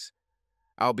 days.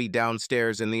 I'll be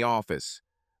downstairs in the office.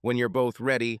 When you're both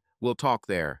ready, we'll talk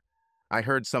there. I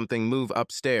heard something move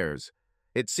upstairs.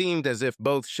 It seemed as if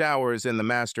both showers in the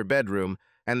master bedroom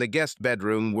and the guest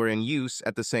bedroom were in use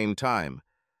at the same time.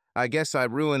 I guess I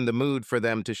ruined the mood for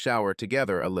them to shower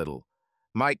together a little.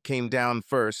 Mike came down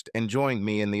first and joined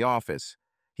me in the office.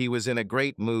 He was in a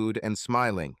great mood and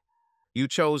smiling. You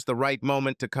chose the right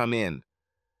moment to come in.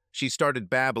 She started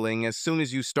babbling as soon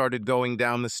as you started going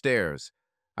down the stairs.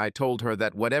 I told her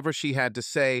that whatever she had to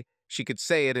say, she could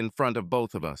say it in front of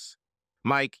both of us.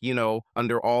 Mike,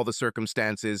 under all the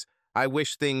circumstances, I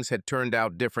wish things had turned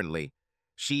out differently.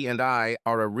 She and I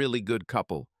are a really good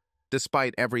couple.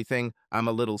 Despite everything, I'm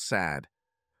a little sad.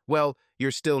 Well,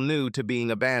 you're still new to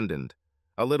being abandoned.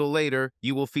 A little later,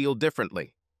 you will feel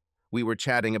differently. We were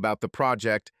chatting about the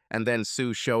project, and then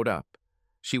Sue showed up.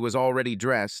 She was already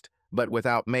dressed, but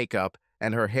without makeup,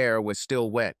 and her hair was still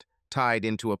wet, tied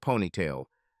into a ponytail.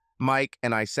 Mike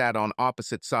and I sat on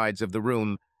opposite sides of the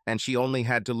room, and she only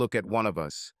had to look at one of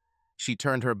us. She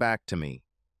turned her back to me.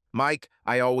 Mike,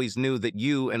 I always knew that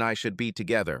you and I should be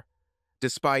together.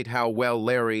 Despite how well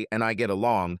Larry and I get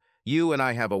along, you and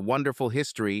I have a wonderful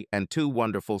history and 2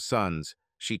 wonderful sons.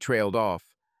 She trailed off.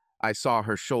 I saw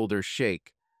her shoulders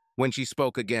shake. When she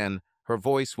spoke again, her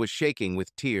voice was shaking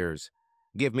with tears.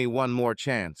 Give me one more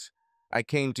chance. I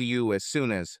came to you as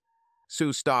soon as...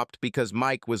 Sue stopped because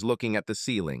Mike was looking at the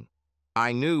ceiling.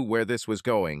 I knew where this was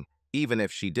going, even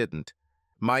if she didn't.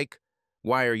 Mike,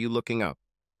 why are you looking up?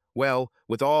 Well,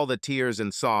 with all the tears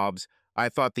and sobs, I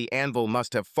thought the anvil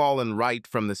must have fallen right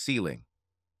from the ceiling.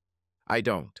 I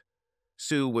don't.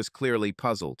 Sue was clearly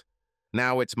puzzled.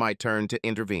 Now it's my turn to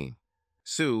intervene.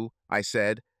 Sue, I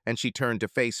said, and she turned to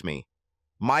face me.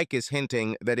 Mike is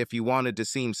hinting that if you wanted to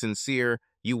seem sincere,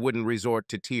 you wouldn't resort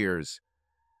to tears.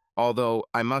 Although,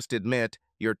 I must admit,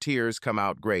 your tears come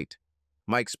out great.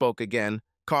 Mike spoke again,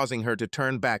 causing her to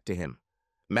turn back to him.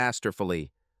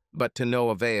 Masterfully, but to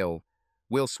no avail.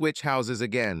 We'll switch houses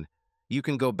again. You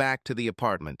can go back to the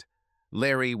apartment.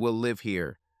 Larry will live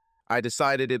here. I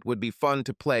decided it would be fun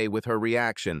to play with her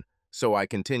reaction, so I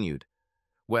continued.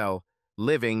 Well,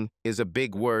 living is a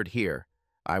big word here.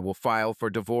 I will file for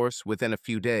divorce within a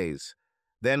few days.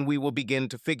 Then we will begin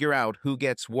to figure out who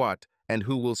gets what and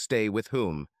who will stay with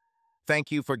whom.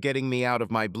 Thank you for getting me out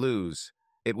of my blues.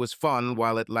 It was fun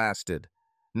while it lasted.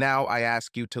 Now I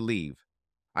ask you to leave.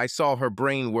 I saw her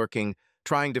brain working,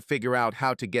 trying to figure out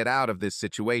how to get out of this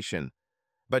situation.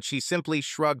 But she simply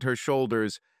shrugged her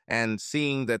shoulders and,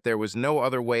 seeing that there was no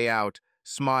other way out,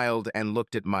 smiled and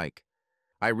looked at Mike.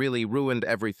 I really ruined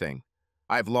everything.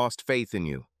 I've lost faith in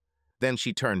you. Then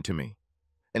she turned to me.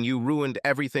 And you ruined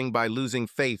everything by losing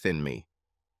faith in me.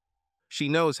 She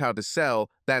knows how to sell,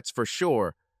 that's for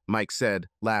sure, Mike said,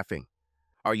 laughing.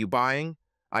 Are you buying?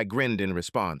 I grinned in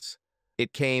response.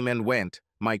 It came and went,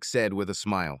 Mike said with a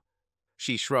smile.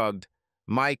 She shrugged.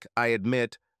 Mike, I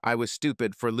admit, I was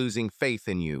stupid for losing faith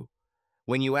in you.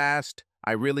 When you asked,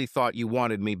 I really thought you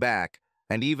wanted me back,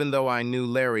 and even though I knew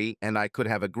Larry and I could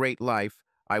have a great life,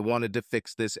 I wanted to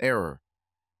fix this error.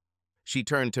 She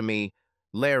turned to me.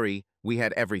 Larry, we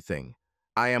had everything.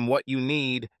 I am what you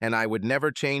need, and I would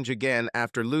never change again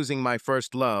after losing my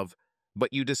first love,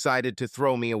 but you decided to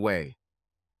throw me away.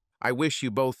 I wish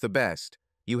you both the best.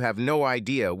 You have no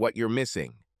idea what you're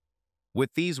missing.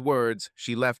 With these words,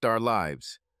 she left our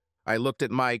lives. I looked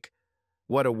at Mike.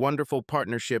 What a wonderful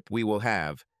partnership we will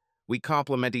have. We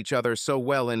complement each other so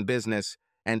well in business,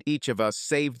 and each of us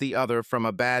saved the other from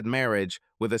a bad marriage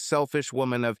with a selfish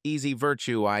woman of easy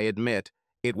virtue, I admit.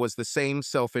 It was the same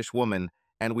selfish woman,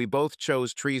 and we both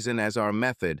chose treason as our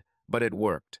method, but it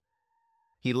worked.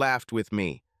 He laughed with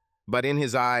me, but in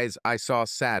his eyes I saw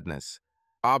sadness.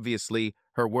 Obviously,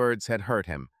 her words had hurt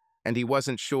him, and he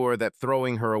wasn't sure that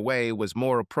throwing her away was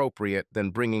more appropriate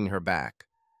than bringing her back.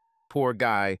 Poor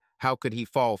guy, how could he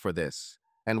fall for this?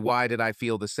 And why did I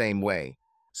feel the same way?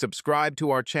 Subscribe to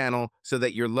our channel so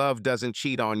that your love doesn't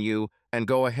cheat on you, and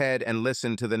go ahead and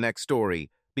listen to the next story,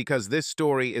 because this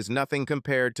story is nothing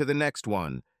compared to the next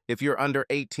one. If you're under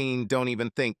 18, don't even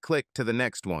think. Click to the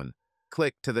next one.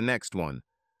 Click to the next one.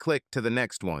 Click to the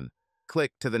next one.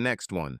 Click to the next one.